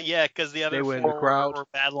 because the other four in the crowd were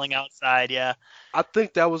battling outside. Yeah. I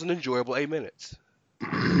think that was an enjoyable 8 minutes.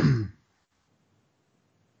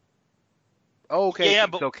 Okay, yeah,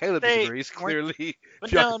 but so Caleb disagrees clearly.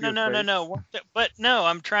 But no. But no,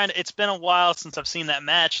 I'm trying to. It's been a while since I've seen that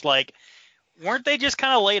match. Like, weren't they just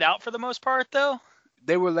kind of laid out for the most part, though?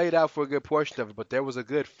 They were laid out for a good portion of it, but there was a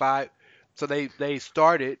good 5. So they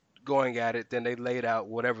started going at it, then they laid out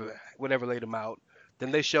whatever laid them out.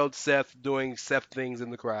 Then they showed Seth doing Seth things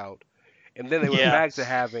in the crowd, and then they went back to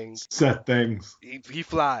having Seth things. He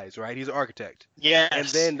flies, right? He's an architect. Yeah. And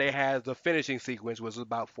then they had the finishing sequence, which was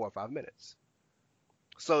about 4 or 5 minutes.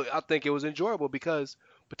 So I think it was enjoyable because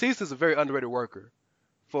Batista's a very underrated worker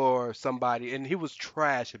for somebody, and he was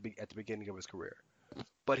trash at the beginning of his career,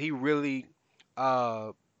 but he really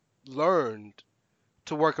learned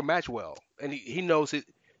to work a match well, and he knows it.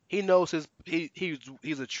 He's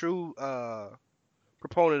a true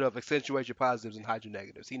proponent of accentuate your positives and hide your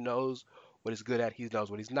negatives. He knows what he's good at. He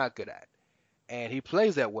knows what he's not good at, and he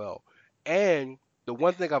plays that well. And the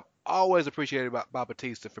one thing I've always appreciated about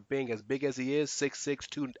Batista for being as big as he is, 6'6",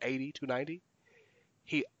 280, 290,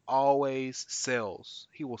 he always sells.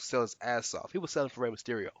 He will sell his ass off. He was selling for Rey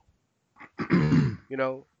Mysterio. You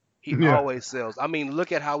know, he always sells. I mean,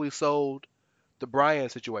 look at how he sold the Bryan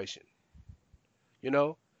situation. You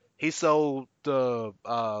know, he sold the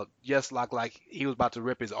Yes Lock like he was about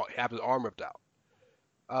to have his arm ripped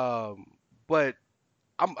out. But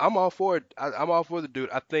I'm all for it. I'm all for the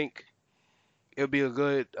dude. I think it would be a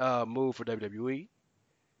good move for WWE,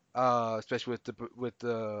 especially with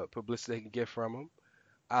the publicity they can get from him.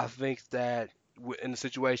 I think that in the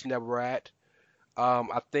situation that we're at,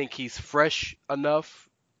 I think he's fresh enough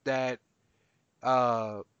that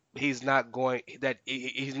he's not going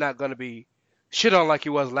to be shit on like he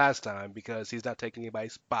was last time because he's not taking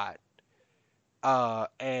anybody's spot.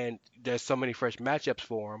 And there's so many fresh matchups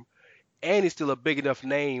for him, and he's still a big enough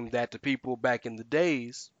name that the people back in the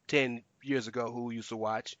days, 10 years ago, who used to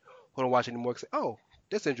watch, who don't watch anymore, say, "Oh,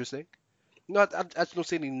 that's interesting." No, I just don't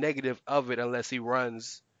see any negative of it unless he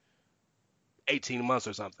runs 18 months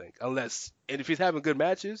or something. And if he's having good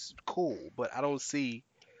matches, cool. But I don't see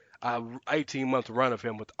an 18-month run of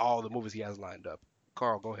him with all the movies he has lined up.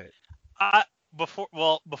 Carl, go ahead.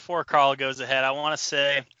 Before Carl goes ahead, I want to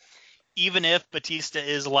say even if Batista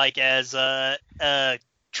is like as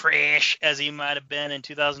trash as he might have been in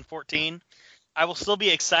 2014, I will still be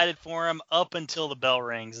excited for him up until the bell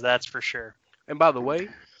rings. That's for sure. And by the way,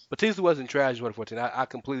 Batista wasn't trash in 2014. I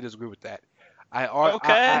completely disagree with that.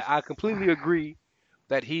 Okay. I completely agree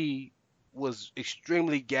that he was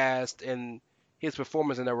extremely gassed, and his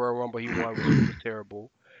performance in that Royal Rumble he won was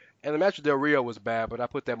terrible. And the match with Del Rio was bad, but I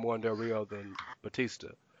put that more on Del Rio than Batista.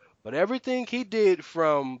 But everything he did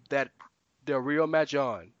from that Del Rio match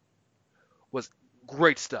on was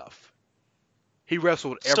great stuff. He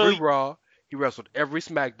wrestled every Raw. He wrestled every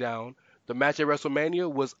SmackDown. The match at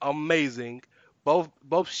WrestleMania was amazing.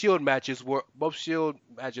 Both Shield matches were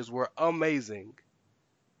amazing.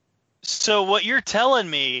 So what you're telling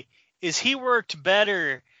me is he worked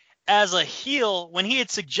better as a heel when he had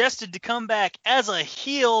suggested to come back as a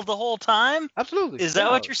heel the whole time? Absolutely. Is that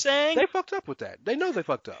what you're saying? They fucked up with that. They know they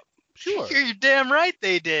fucked up. Sure. You're damn right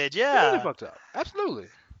they did. They know Yeah. they fucked up. Absolutely.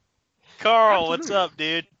 Carl, Absolutely. what's up,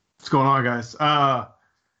 dude? What's going on, guys?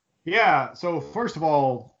 Yeah. So first of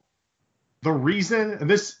all, the reason, and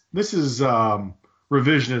this is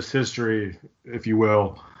revisionist history, if you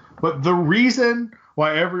will, but the reason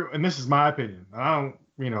why and this is my opinion. I don't,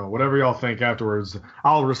 whatever y'all think afterwards,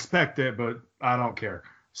 I'll respect it, but I don't care.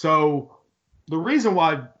 So the reason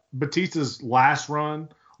why Batista's last run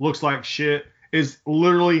looks like shit is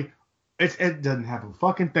literally, it doesn't have a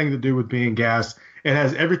fucking thing to do with being gassed. It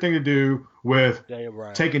has everything to do with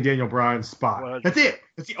taking Daniel Bryan's spot. 100%. That's it.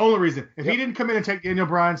 That's the only reason. If he didn't come in and take Daniel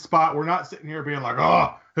Bryan's spot, we're not sitting here being like,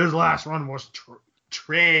 oh, his last run was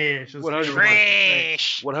trash.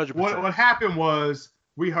 100%. 100%. What happened was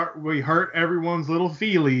we hurt everyone's little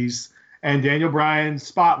feelies, and Daniel Bryan's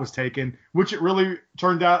spot was taken, which it really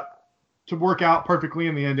turned out to work out perfectly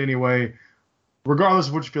in the end anyway. Regardless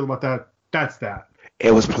of what you feel about that, that's that.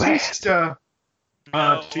 It was planned. Batista,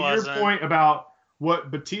 to your point about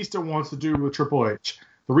what Batista wants to do with Triple H,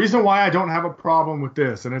 the reason why I don't have a problem with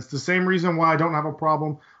this, and it's the same reason why I don't have a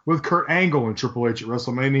problem with Kurt Angle and Triple H at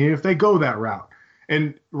WrestleMania if they go that route.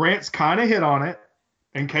 And Rance kind of hit on it,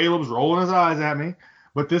 and Caleb's rolling his eyes at me,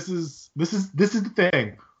 but this is the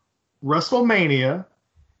thing. WrestleMania,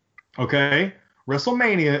 okay?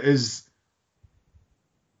 WrestleMania is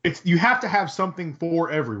you have to have something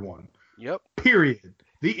for everyone. Yep. Period.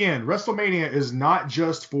 The end. WrestleMania is not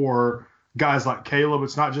just for guys like Caleb.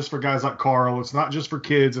 It's not just for guys like Carl. It's not just for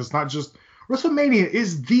kids. It's not just WrestleMania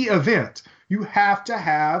is the event. You have to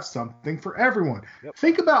have something for everyone. Yep.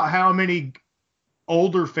 Think about how many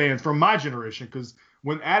older fans from my generation, because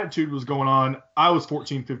when Attitude was going on, I was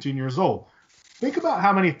 14, 15 years old. Think about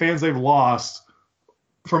how many fans they've lost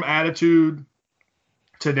from Attitude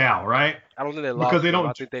to now, right? I don't think they lost them.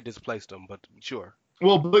 I think they displaced them, but sure.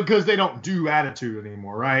 Well, because they don't do Attitude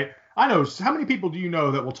anymore, right? I know. How many people do you know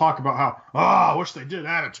that will talk about how, I wish they did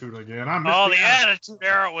Attitude again? The Attitude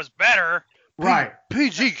era was better. Right.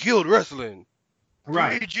 PG killed wrestling.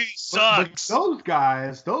 Right. PG sucks. But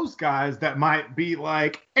those guys that might be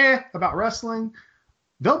like, about wrestling,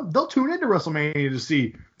 they'll tune into WrestleMania to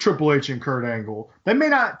see Triple H and Kurt Angle. They may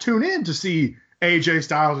not tune in to see AJ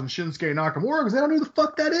Styles and Shinsuke Nakamura because they don't know who the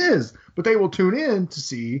fuck that is. But they will tune in to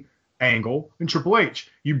see Angle and Triple H.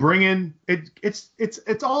 You bring in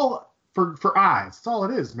it's all for eyes. That's all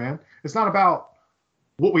it is, man. It's not about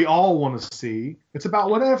what we all want to see. It's about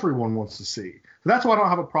what everyone wants to see. So that's why I don't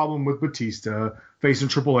have a problem with Batista facing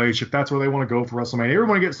Triple H if that's where they want to go for WrestleMania.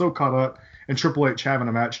 Everyone gets so caught up in Triple H having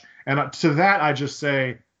a match. And to that, I just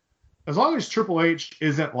say, as long as Triple H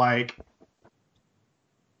isn't like,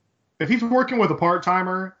 if he's working with a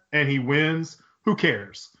part-timer and he wins, who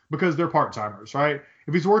cares? Because they're part-timers, right?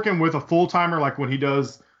 If he's working with a full-timer like when he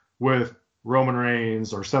does with Roman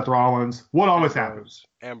Reigns or Seth Rollins, what always happens?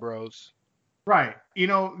 Ambrose. Right.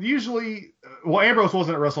 Usually, Ambrose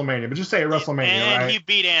wasn't at WrestleMania, but just say at WrestleMania, and right? he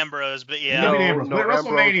beat Ambrose, but yeah. No, Ambrose. But at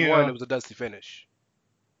WrestleMania, won, it was a dusty finish.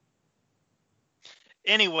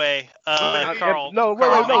 Anyway, Carl.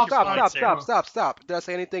 Stop. Did I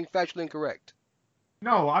say anything factually incorrect?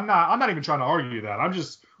 No, I'm not. I'm not even trying to argue that. I'm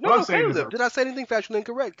just. I'm saying is did I say anything factually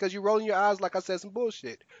incorrect? Because you're rolling your eyes like I said some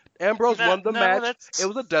bullshit. Ambrose won the match. It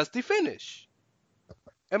was a dusty finish.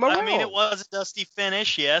 Am I wrong? I mean, it was a dusty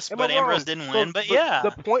finish, yes, but Ambrose didn't win. But yeah,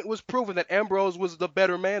 the point was proven that Ambrose was the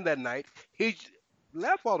better man that night. He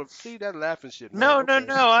laugh all the see that laughing shit. Man.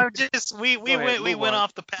 No. I'm just we went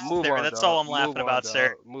off the path there. That's all I'm laughing about,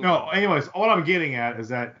 sir. Anyways, what I'm getting at is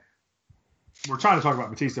that we're trying to talk about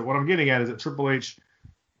Batista. What I'm getting at is that Triple H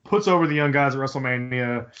puts over the young guys at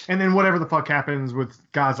WrestleMania, and then whatever the fuck happens with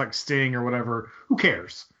guys like Sting or whatever, who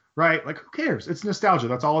cares? Right? Like, who cares? It's nostalgia.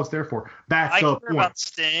 That's all it's there for. That's the point. About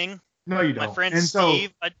Sting. No, you don't. My friend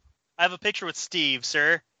Steve. I I have a picture with Steve,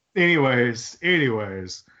 sir. Anyways,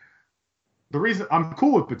 the reason I'm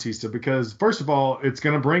cool with Batista because first of all, it's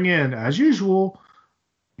gonna bring in, as usual,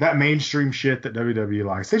 that mainstream shit that WWE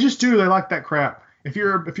likes. They just do. They like that crap. If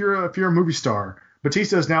you're a movie star,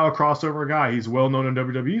 Batista is now a crossover guy. He's well known in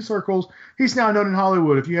WWE circles. He's now known in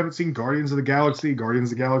Hollywood. If you haven't seen Guardians of the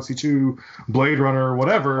Galaxy 2, Blade Runner,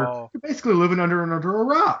 whatever, you're basically living under a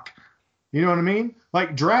rock. You know what I mean?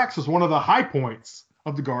 Like Drax was one of the high points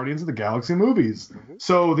of the Guardians of the Galaxy movies. Mm-hmm.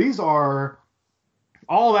 So these are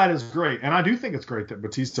all that is great, and I do think it's great that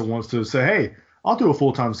Batista wants to say, "Hey, I'll do a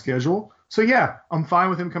full-time schedule." So yeah, I'm fine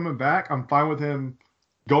with him coming back. I'm fine with him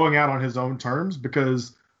going out on his own terms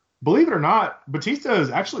because, believe it or not, Batista is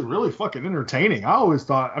actually really fucking entertaining. I always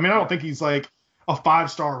thought. I mean, I don't think he's like a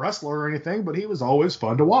 5-star wrestler or anything, but he was always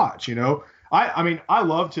fun to watch. You know, I mean, I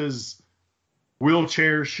loved his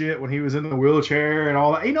wheelchair shit when he was in the wheelchair and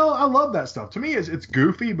all that. You know, I love that stuff. To me, it's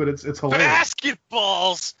goofy, but it's hilarious.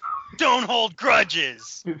 Basketballs don't hold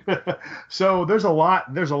grudges. So there's a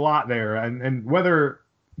lot there, and whether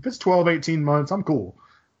if it's 12, 18 months, I'm cool.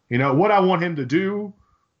 You know what I want him to do.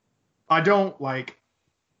 I wouldn't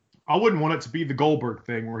want it to be the Goldberg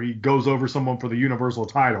thing where he goes over someone for the Universal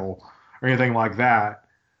title or anything like that.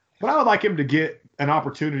 But I would like him to get an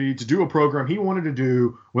opportunity to do a program he wanted to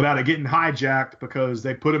do without it getting hijacked because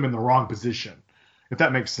they put him in the wrong position, if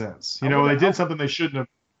that makes sense. You know, they did something they shouldn't have.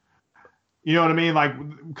 You know what I mean?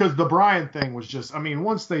 Like, because the Bryan thing was just, I mean,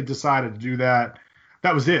 once they decided to do that,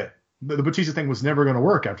 that was it. The Batista thing was never going to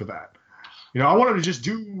work after that. You know, I wanted to just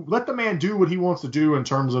let the man do what he wants to do in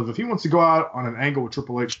terms of if he wants to go out on an angle with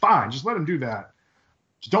Triple H, fine, just let him do that.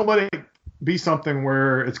 Just don't let it be something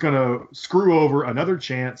where it's going to screw over another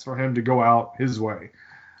chance for him to go out his way.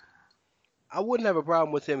 I wouldn't have a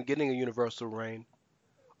problem with him getting a Universal reign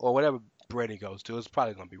or whatever brand he goes to. It's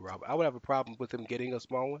probably going to be Robert. I would have a problem with him getting a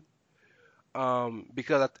small one.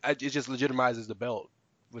 Because it just legitimizes the belt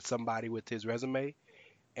with somebody with his resume,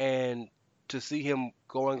 and to see him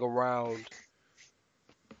going around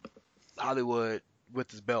Hollywood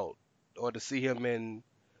with his belt, or to see him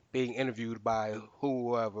being interviewed by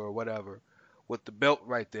whoever or whatever with the belt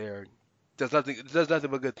right there, does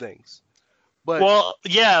nothing but good things. But well,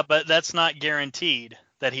 yeah, but that's not guaranteed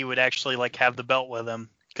that he would actually like have the belt with him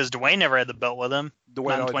because Dwayne never had the belt with him.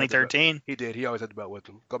 Not in 2013. He did. He always had the belt with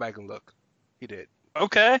him. Go back and look. He did.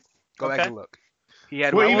 Okay. Go back and look. He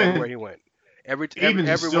had one everywhere he went. Everywhere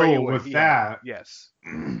he went. With that, yes.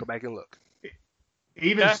 Go back and look.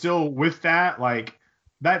 Even still with that, like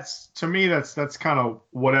that's to me that's kind of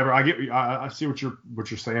whatever. I see what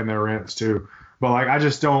you're saying there, Rance, too. But like I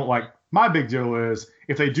just don't like. My big deal is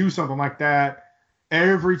if they do something like that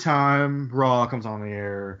every time Raw comes on the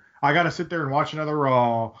air, I got to sit there and watch another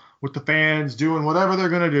Raw with the fans doing whatever they're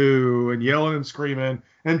going to do and yelling and screaming.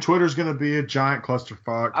 And Twitter's going to be a giant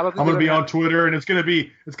clusterfuck. I'm going to be on Twitter, and it's going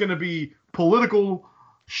to be political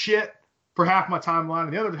shit for half my timeline,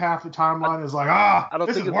 and the other half of the timeline is like,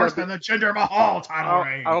 this is worse than the Jinder Mahal title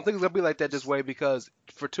reign. I don't think it's going to be like that this way because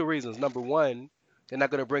for two reasons. Number one, they're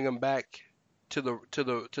not going to bring him back to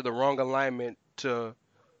the wrong alignment to,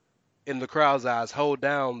 in the crowd's eyes, hold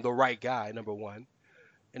down the right guy. Number one,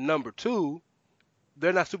 and number two,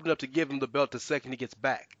 they're not stupid enough to give him the belt the second he gets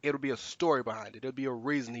back. It'll be a story behind it. It'll be a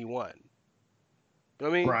reason he won. You know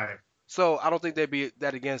what I mean? Right. So I don't think they'd be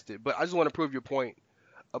that against it. But I just want to prove your point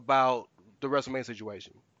about the WrestleMania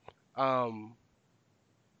situation.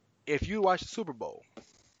 If you watch the Super Bowl,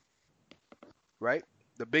 right?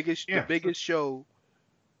 The biggest show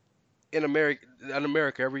in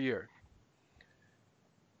America every year.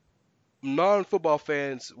 Non-football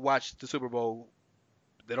fans watch the Super Bowl.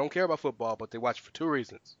 They don't care about football, but they watch for two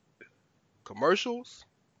reasons. Commercials,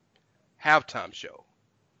 halftime show.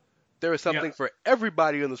 There is something for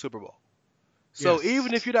everybody in the Super Bowl. So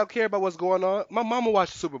even if you don't care about what's going on, my mama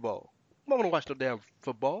watched the Super Bowl. Mama don't watch no damn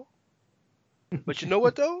football. But you know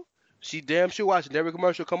what, though? She damn sure watching every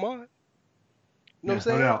commercial come on. You know what I'm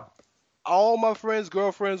saying? No doubt. All my friends,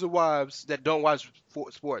 girlfriends, or wives that don't watch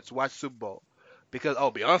sports watch Super Bowl. Because,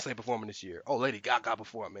 Beyonce performing this year. Lady Gaga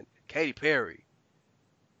performing. Katy Perry.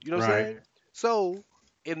 You know what I'm saying? So,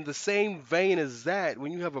 in the same vein as that,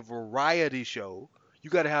 when you have a variety show, you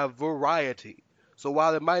got to have variety. So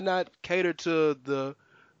while it might not cater to the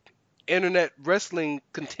internet wrestling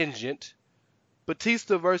contingent,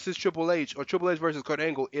 Batista versus Triple H or Triple H versus Kurt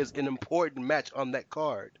Angle is an important match on that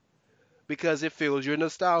card because it fills your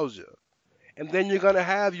nostalgia. And then you're going to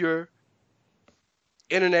have your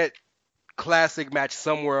internet classic match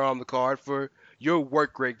somewhere on the card for your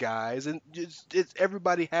work rate guys, and it's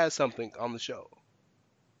everybody has something on the show.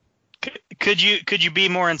 Could you be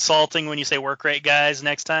more insulting when you say work rate guys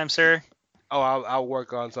next time, sir? Oh, I'll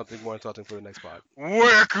work on something more insulting for the next pod.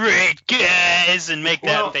 Work rate guys, and make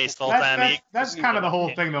that face the whole time. That's kind of the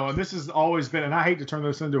whole thing, though, and this has always been. And I hate to turn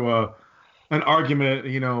this into an argument,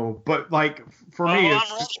 but like for me,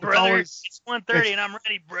 it's always. It's 1:30 and I'm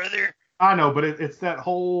ready, brother. I know, but it's that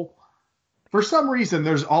whole. For some reason,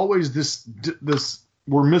 there's always this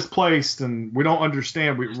we're misplaced and we don't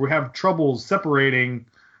understand. We have trouble separating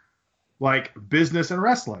like business and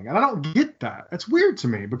wrestling, and I don't get that. It's weird to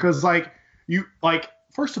me because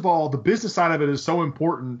first of all, the business side of it is so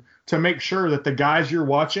important to make sure that the guys you're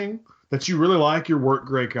watching that you really like, your work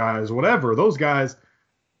great guys, whatever, those guys,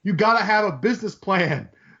 you got to have a business plan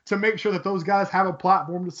to make sure that those guys have a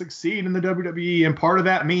platform to succeed in the WWE. And part of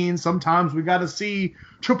that means sometimes we got to see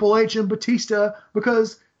Triple H and Batista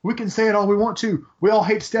because we can say it all we want to. We all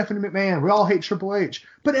hate Stephanie McMahon. We all hate Triple H.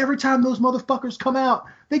 But every time those motherfuckers come out,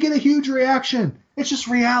 they get a huge reaction. It's just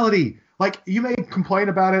reality. Like, you may complain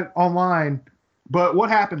about it online, but what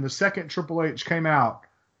happened the second Triple H came out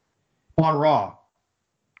on Raw?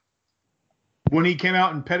 When he came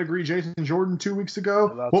out and pedigree Jason Jordan 2 weeks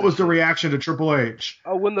ago, what was the reaction to Triple H?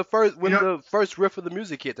 Oh, when the first riff of the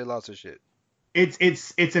music hit, they lost their shit.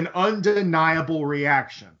 It's an undeniable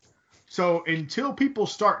reaction. So until people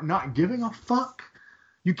start not giving a fuck,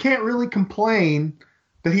 you can't really complain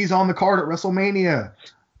that he's on the card at WrestleMania.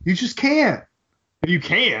 You just can't. You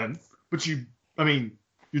can, but you're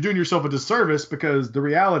doing yourself a disservice because the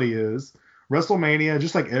reality is WrestleMania,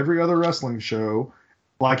 just like every other wrestling show,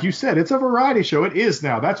 like you said, it's a variety show. It is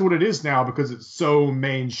now. That's what it is now because it's so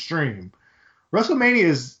mainstream.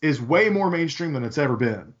 WrestleMania is way more mainstream than it's ever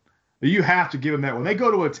been. You have to give them that. When they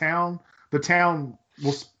go to a town, the town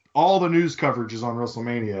will all the news coverage is on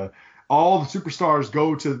WrestleMania. All the superstars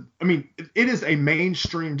go to. It is a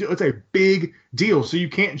mainstream deal. It's a big deal. So you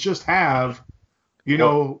can't just have,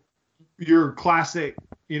 your classic,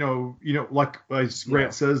 like as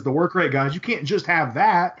Grant says, the work rate guys. You can't just have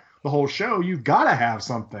that the whole show. You've got to have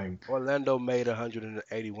something. Orlando made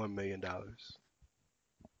 $181 million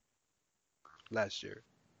last year.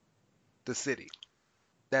 The city.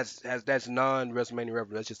 That's non-WrestleMania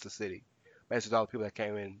revenue. That's just the city. That's just all the people that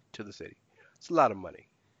came in to the city. It's a lot of money.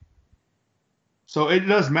 So it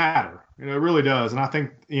does matter. It really does. And I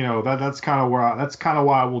think, that's kind of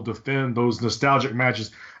why I will defend those nostalgic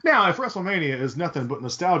matches. Now, if WrestleMania is nothing but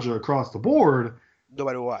nostalgia across the board,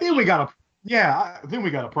 nobody will watch. Then we got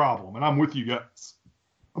a problem. And I'm with you guys.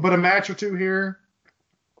 But a match or two here,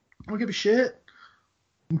 I don't give a shit.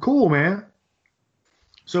 I'm cool, man.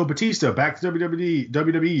 So Batista, back to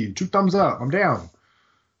WWE. 2 thumbs up. I'm down.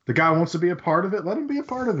 The guy wants to be a part of it. Let him be a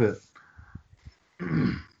part of it.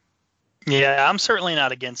 Yeah, I'm certainly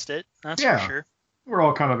not against it. That's for sure. We're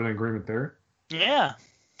all kind of in agreement there. Yeah.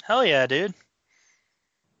 Hell yeah, dude.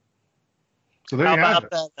 So there you have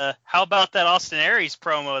it. How about that Austin Aries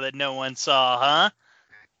promo that no one saw, huh?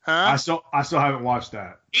 I still haven't watched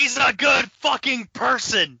that. He's a good fucking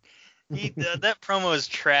person. That promo is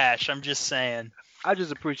trash. I'm just saying. I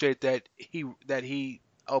just appreciate that he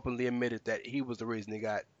openly admitted that he was the reason he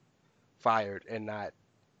got fired and not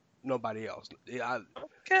nobody else. I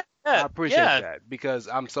appreciate that because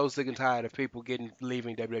I'm so sick and tired of people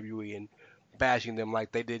leaving WWE and bashing them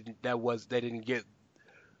like they didn't get.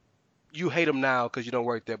 You hate them now because you don't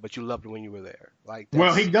work there, but you loved them when you were there. Like,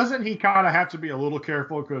 well, he kind of have to be a little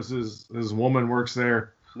careful because his woman works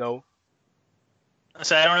there. No.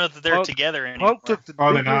 So I don't know that they're together anymore.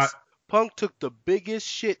 Punk took the biggest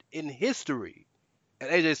shit in history,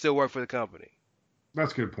 and AJ still worked for the company.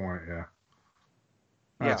 That's a good point. Yeah.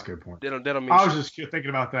 That's a good point. They don't mean I was just thinking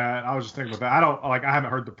about that. I haven't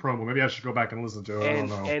heard the promo. Maybe I should go back and listen to it. I don't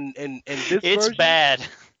know. And this it's bad.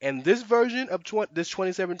 And this version of this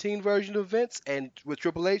 2017 version of Vince, and with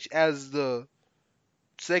Triple H as the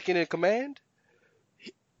second in command,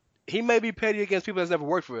 he may be petty against people that's never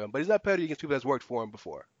worked for him, but he's not petty against people that's worked for him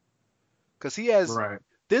before. Because he has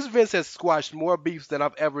this Vince has squashed more beefs than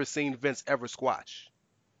I've ever seen Vince ever squash.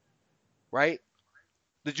 Right?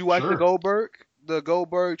 Did you watch the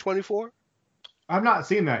Goldberg 24? I've not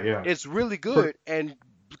seen that yet. It's really good, and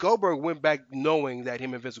Goldberg went back knowing that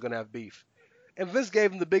him and Vince were going to have beef. And Vince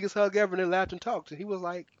gave him the biggest hug ever and then laughed and talked. And he was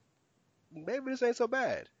like, maybe this ain't so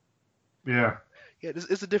bad. Yeah. Yeah,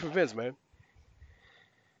 it's a different Vince, man.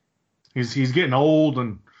 He's getting old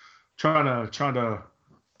and trying to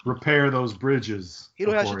repair those bridges. He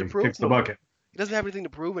don't have shit to prove. Kicks the bucket. He doesn't have anything to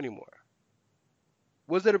prove anymore.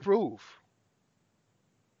 What's there to prove?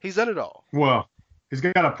 He's done it all. Well, he's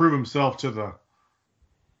got to prove himself to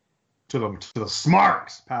the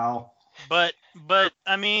smarks, pal. But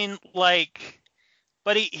I mean, like,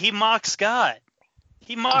 But he mocks God.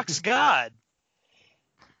 He mocks God.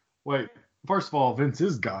 Wait, first of all, Vince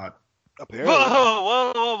is God. Apparently.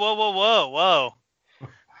 Whoa.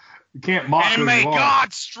 You can't mock And who may you are.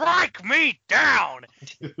 God strike me down.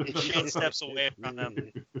 And Shane steps away from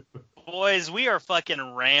him. Boys, we are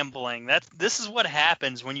fucking rambling. This is what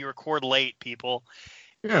happens when you record late, people.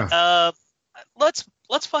 Yeah. Let's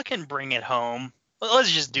fucking bring it home.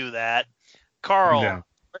 Let's just do that. Carl, Yeah.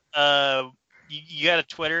 you got a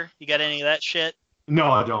Twitter? You got any of that shit?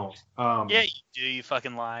 No, I don't. Yeah, you do, you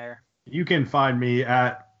fucking liar. You can find me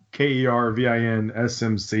at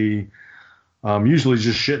KERVINSMC. Usually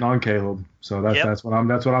just shitting on Caleb. So that's what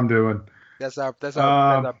I'm doing. That's our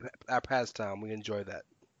pastime. We enjoy that.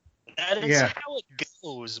 That is how it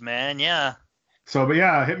goes, man. Yeah. So, but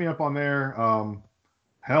yeah, hit me up on there.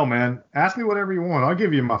 Hell, man, ask me whatever you want. I'll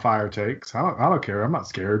give you my fire takes. I don't care. I'm not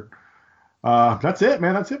scared. That's it,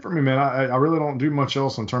 man. That's it for me, man. I really don't do much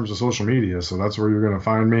else in terms of social media, so that's where you're gonna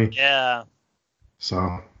find me. Yeah.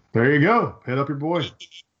 So there you go. Hit up your boy.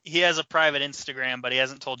 He has a private Instagram, but he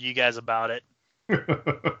hasn't told you guys about it.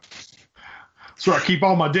 So I keep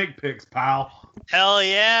all my dick pics, pal. Hell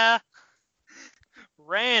yeah.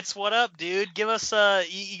 Rance, what up, dude? Give us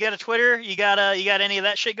you got a Twitter? You got any of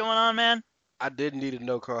that shit going on, man? I didn't need to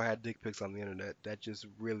know Carl had dick pics on the internet. That just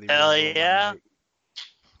really Hell really yeah.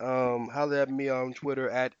 Holler at me on Twitter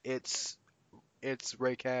at it's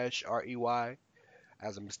Raycash REY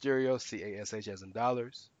as in Mysterio CASH as in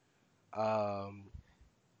dollars.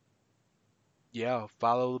 Yeah,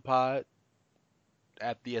 follow the pod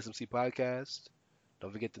at the SMC podcast.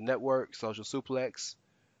 Don't forget the network, Social Suplex.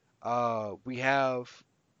 We have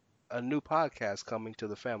a new podcast coming to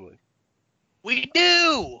the family. We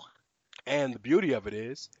do. And the beauty of it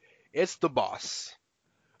is, it's the boss.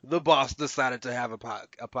 The boss decided to have a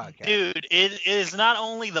podcast. Dude, it is not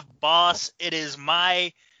only the boss, it is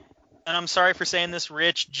my, and I'm sorry for saying this,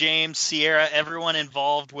 Rich, James, Sierra, everyone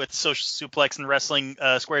involved with Social Suplex and Wrestling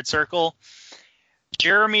Squared Circle.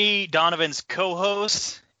 Jeremy Donovan's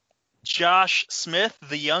co-host, Josh Smith,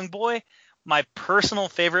 the young boy, my personal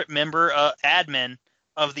favorite member, admin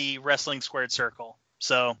of the Wrestling Squared Circle.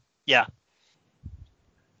 So, yeah.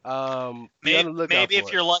 Maybe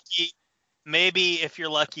if you're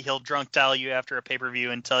lucky, he'll drunk dial you after a pay-per-view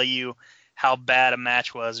and tell you how bad a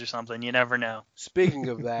match was or something. You never know. Speaking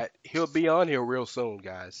of that, he'll be on here real soon,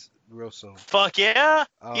 guys. Real soon. Fuck yeah!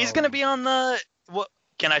 He's gonna be on the. What?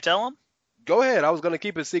 Can I tell him? Go ahead. I was gonna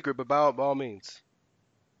keep it secret, but by all means.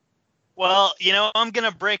 Well, I'm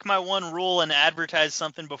gonna break my one rule and advertise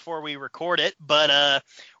something before we record it. But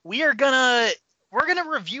we're gonna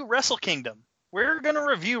review Wrestle Kingdom. We're gonna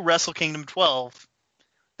review Wrestle Kingdom 12.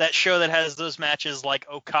 That show that has those matches like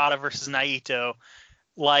Okada versus Naito,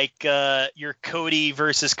 like your Cody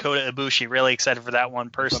versus Kota Ibushi. Really excited for that one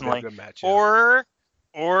personally. Good match, yeah.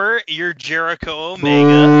 Or your Jericho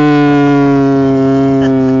Omega.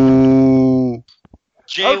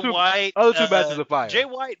 Jay White. Other two matches are fire. Jay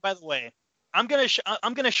White, by the way, I'm gonna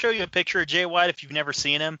show you a picture of Jay White if you've never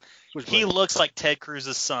seen him. He looks like Ted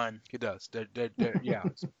Cruz's son. He does. Yeah,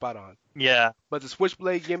 spot on. Yeah. But the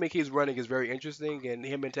switchblade gimmick he's running is very interesting, and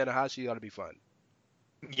him and Tanahashi ought to be fun.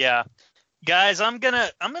 Yeah. Guys, I'm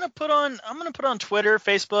gonna put on Twitter,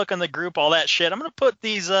 Facebook, on the group, all that shit. I'm gonna put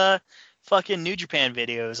these fucking New Japan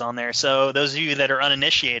videos on there, so those of you that are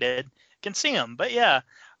uninitiated can see them. But yeah.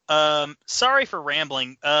 Sorry for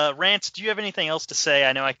rambling. Rance, do you have anything else to say?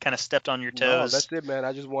 I know I kind of stepped on your toes. No, that's it, man.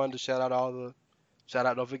 I just wanted to shout out.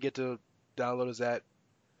 Don't forget to download us at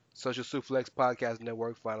Social Suplex Podcast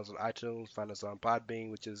Network. Find us on iTunes. Find us on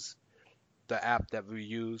Podbean, which is the app that we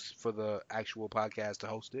use for the actual podcast to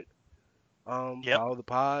host it. Follow the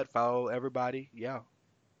pod. Follow everybody. Yeah.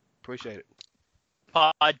 Appreciate it.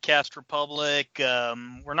 Podcast Republic.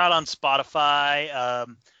 We're not on Spotify.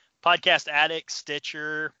 Podcast Addict,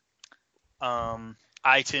 Stitcher,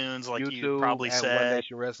 iTunes, like YouTube, you probably said. One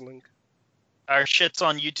Nation Wrestling. Our shit's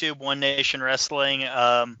on YouTube, One Nation Wrestling.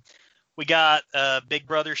 We got a Big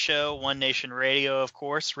Brother show, One Nation Radio, of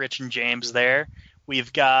course. Rich and James there.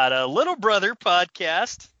 We've got a Little Brother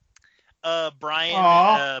podcast.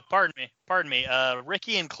 Brian, pardon me.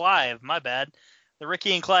 Ricky and Clive, my bad. The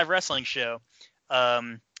Ricky and Clive Wrestling Show.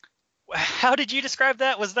 How did you describe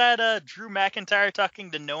that? Was that Drew McIntyre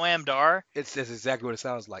talking to Noam Dar? That's exactly what it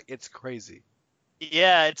sounds like. It's crazy.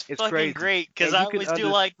 Yeah, it's fucking crazy. Great because I always do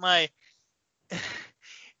like my.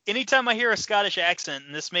 Anytime I hear a Scottish accent,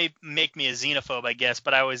 and this may make me a xenophobe, I guess,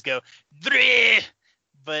 but I always go Dre.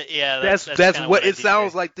 But yeah, that's what it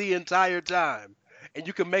sounds like the entire time, and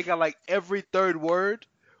you can make out like every third word,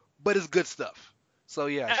 but it's good stuff. So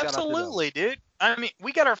yeah, absolutely, dude. I mean,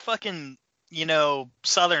 we got our fucking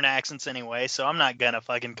Southern accents anyway, so I'm not gonna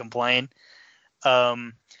fucking complain.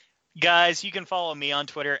 Guys, you can follow me on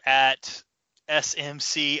Twitter at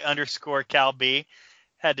SMC_CalB.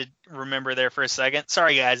 Had to remember there for a second.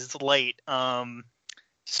 Sorry, guys, it's late.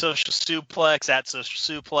 Social Suplex at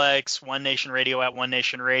Social Suplex, One Nation Radio at One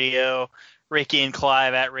Nation Radio, Ricky and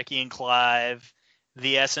Clive at Ricky and Clive,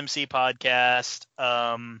 the SMC podcast.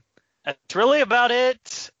 That's really about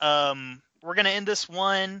it. We're going to end this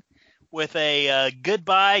one with a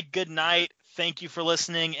goodbye, good night, thank you for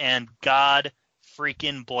listening, and God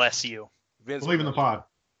freaking bless you. Believe in the pod.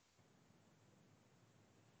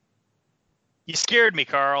 You scared me,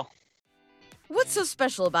 Carl. What's so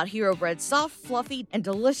special about Hero Bread's soft, fluffy, and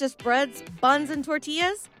delicious breads, buns, and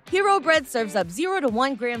tortillas? Hero Bread serves up 0 to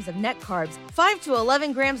 1 grams of net carbs, 5 to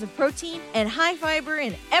 11 grams of protein, and high fiber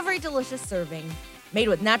in every delicious serving. Made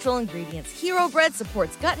with natural ingredients, Hero Bread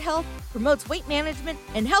supports gut health, promotes weight management,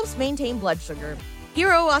 and helps maintain blood sugar.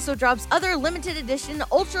 Hero also drops other limited edition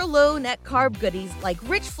ultra-low net carb goodies like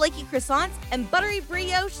rich flaky croissants and buttery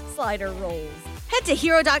brioche slider rolls. Head to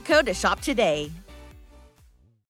hero.co to shop today.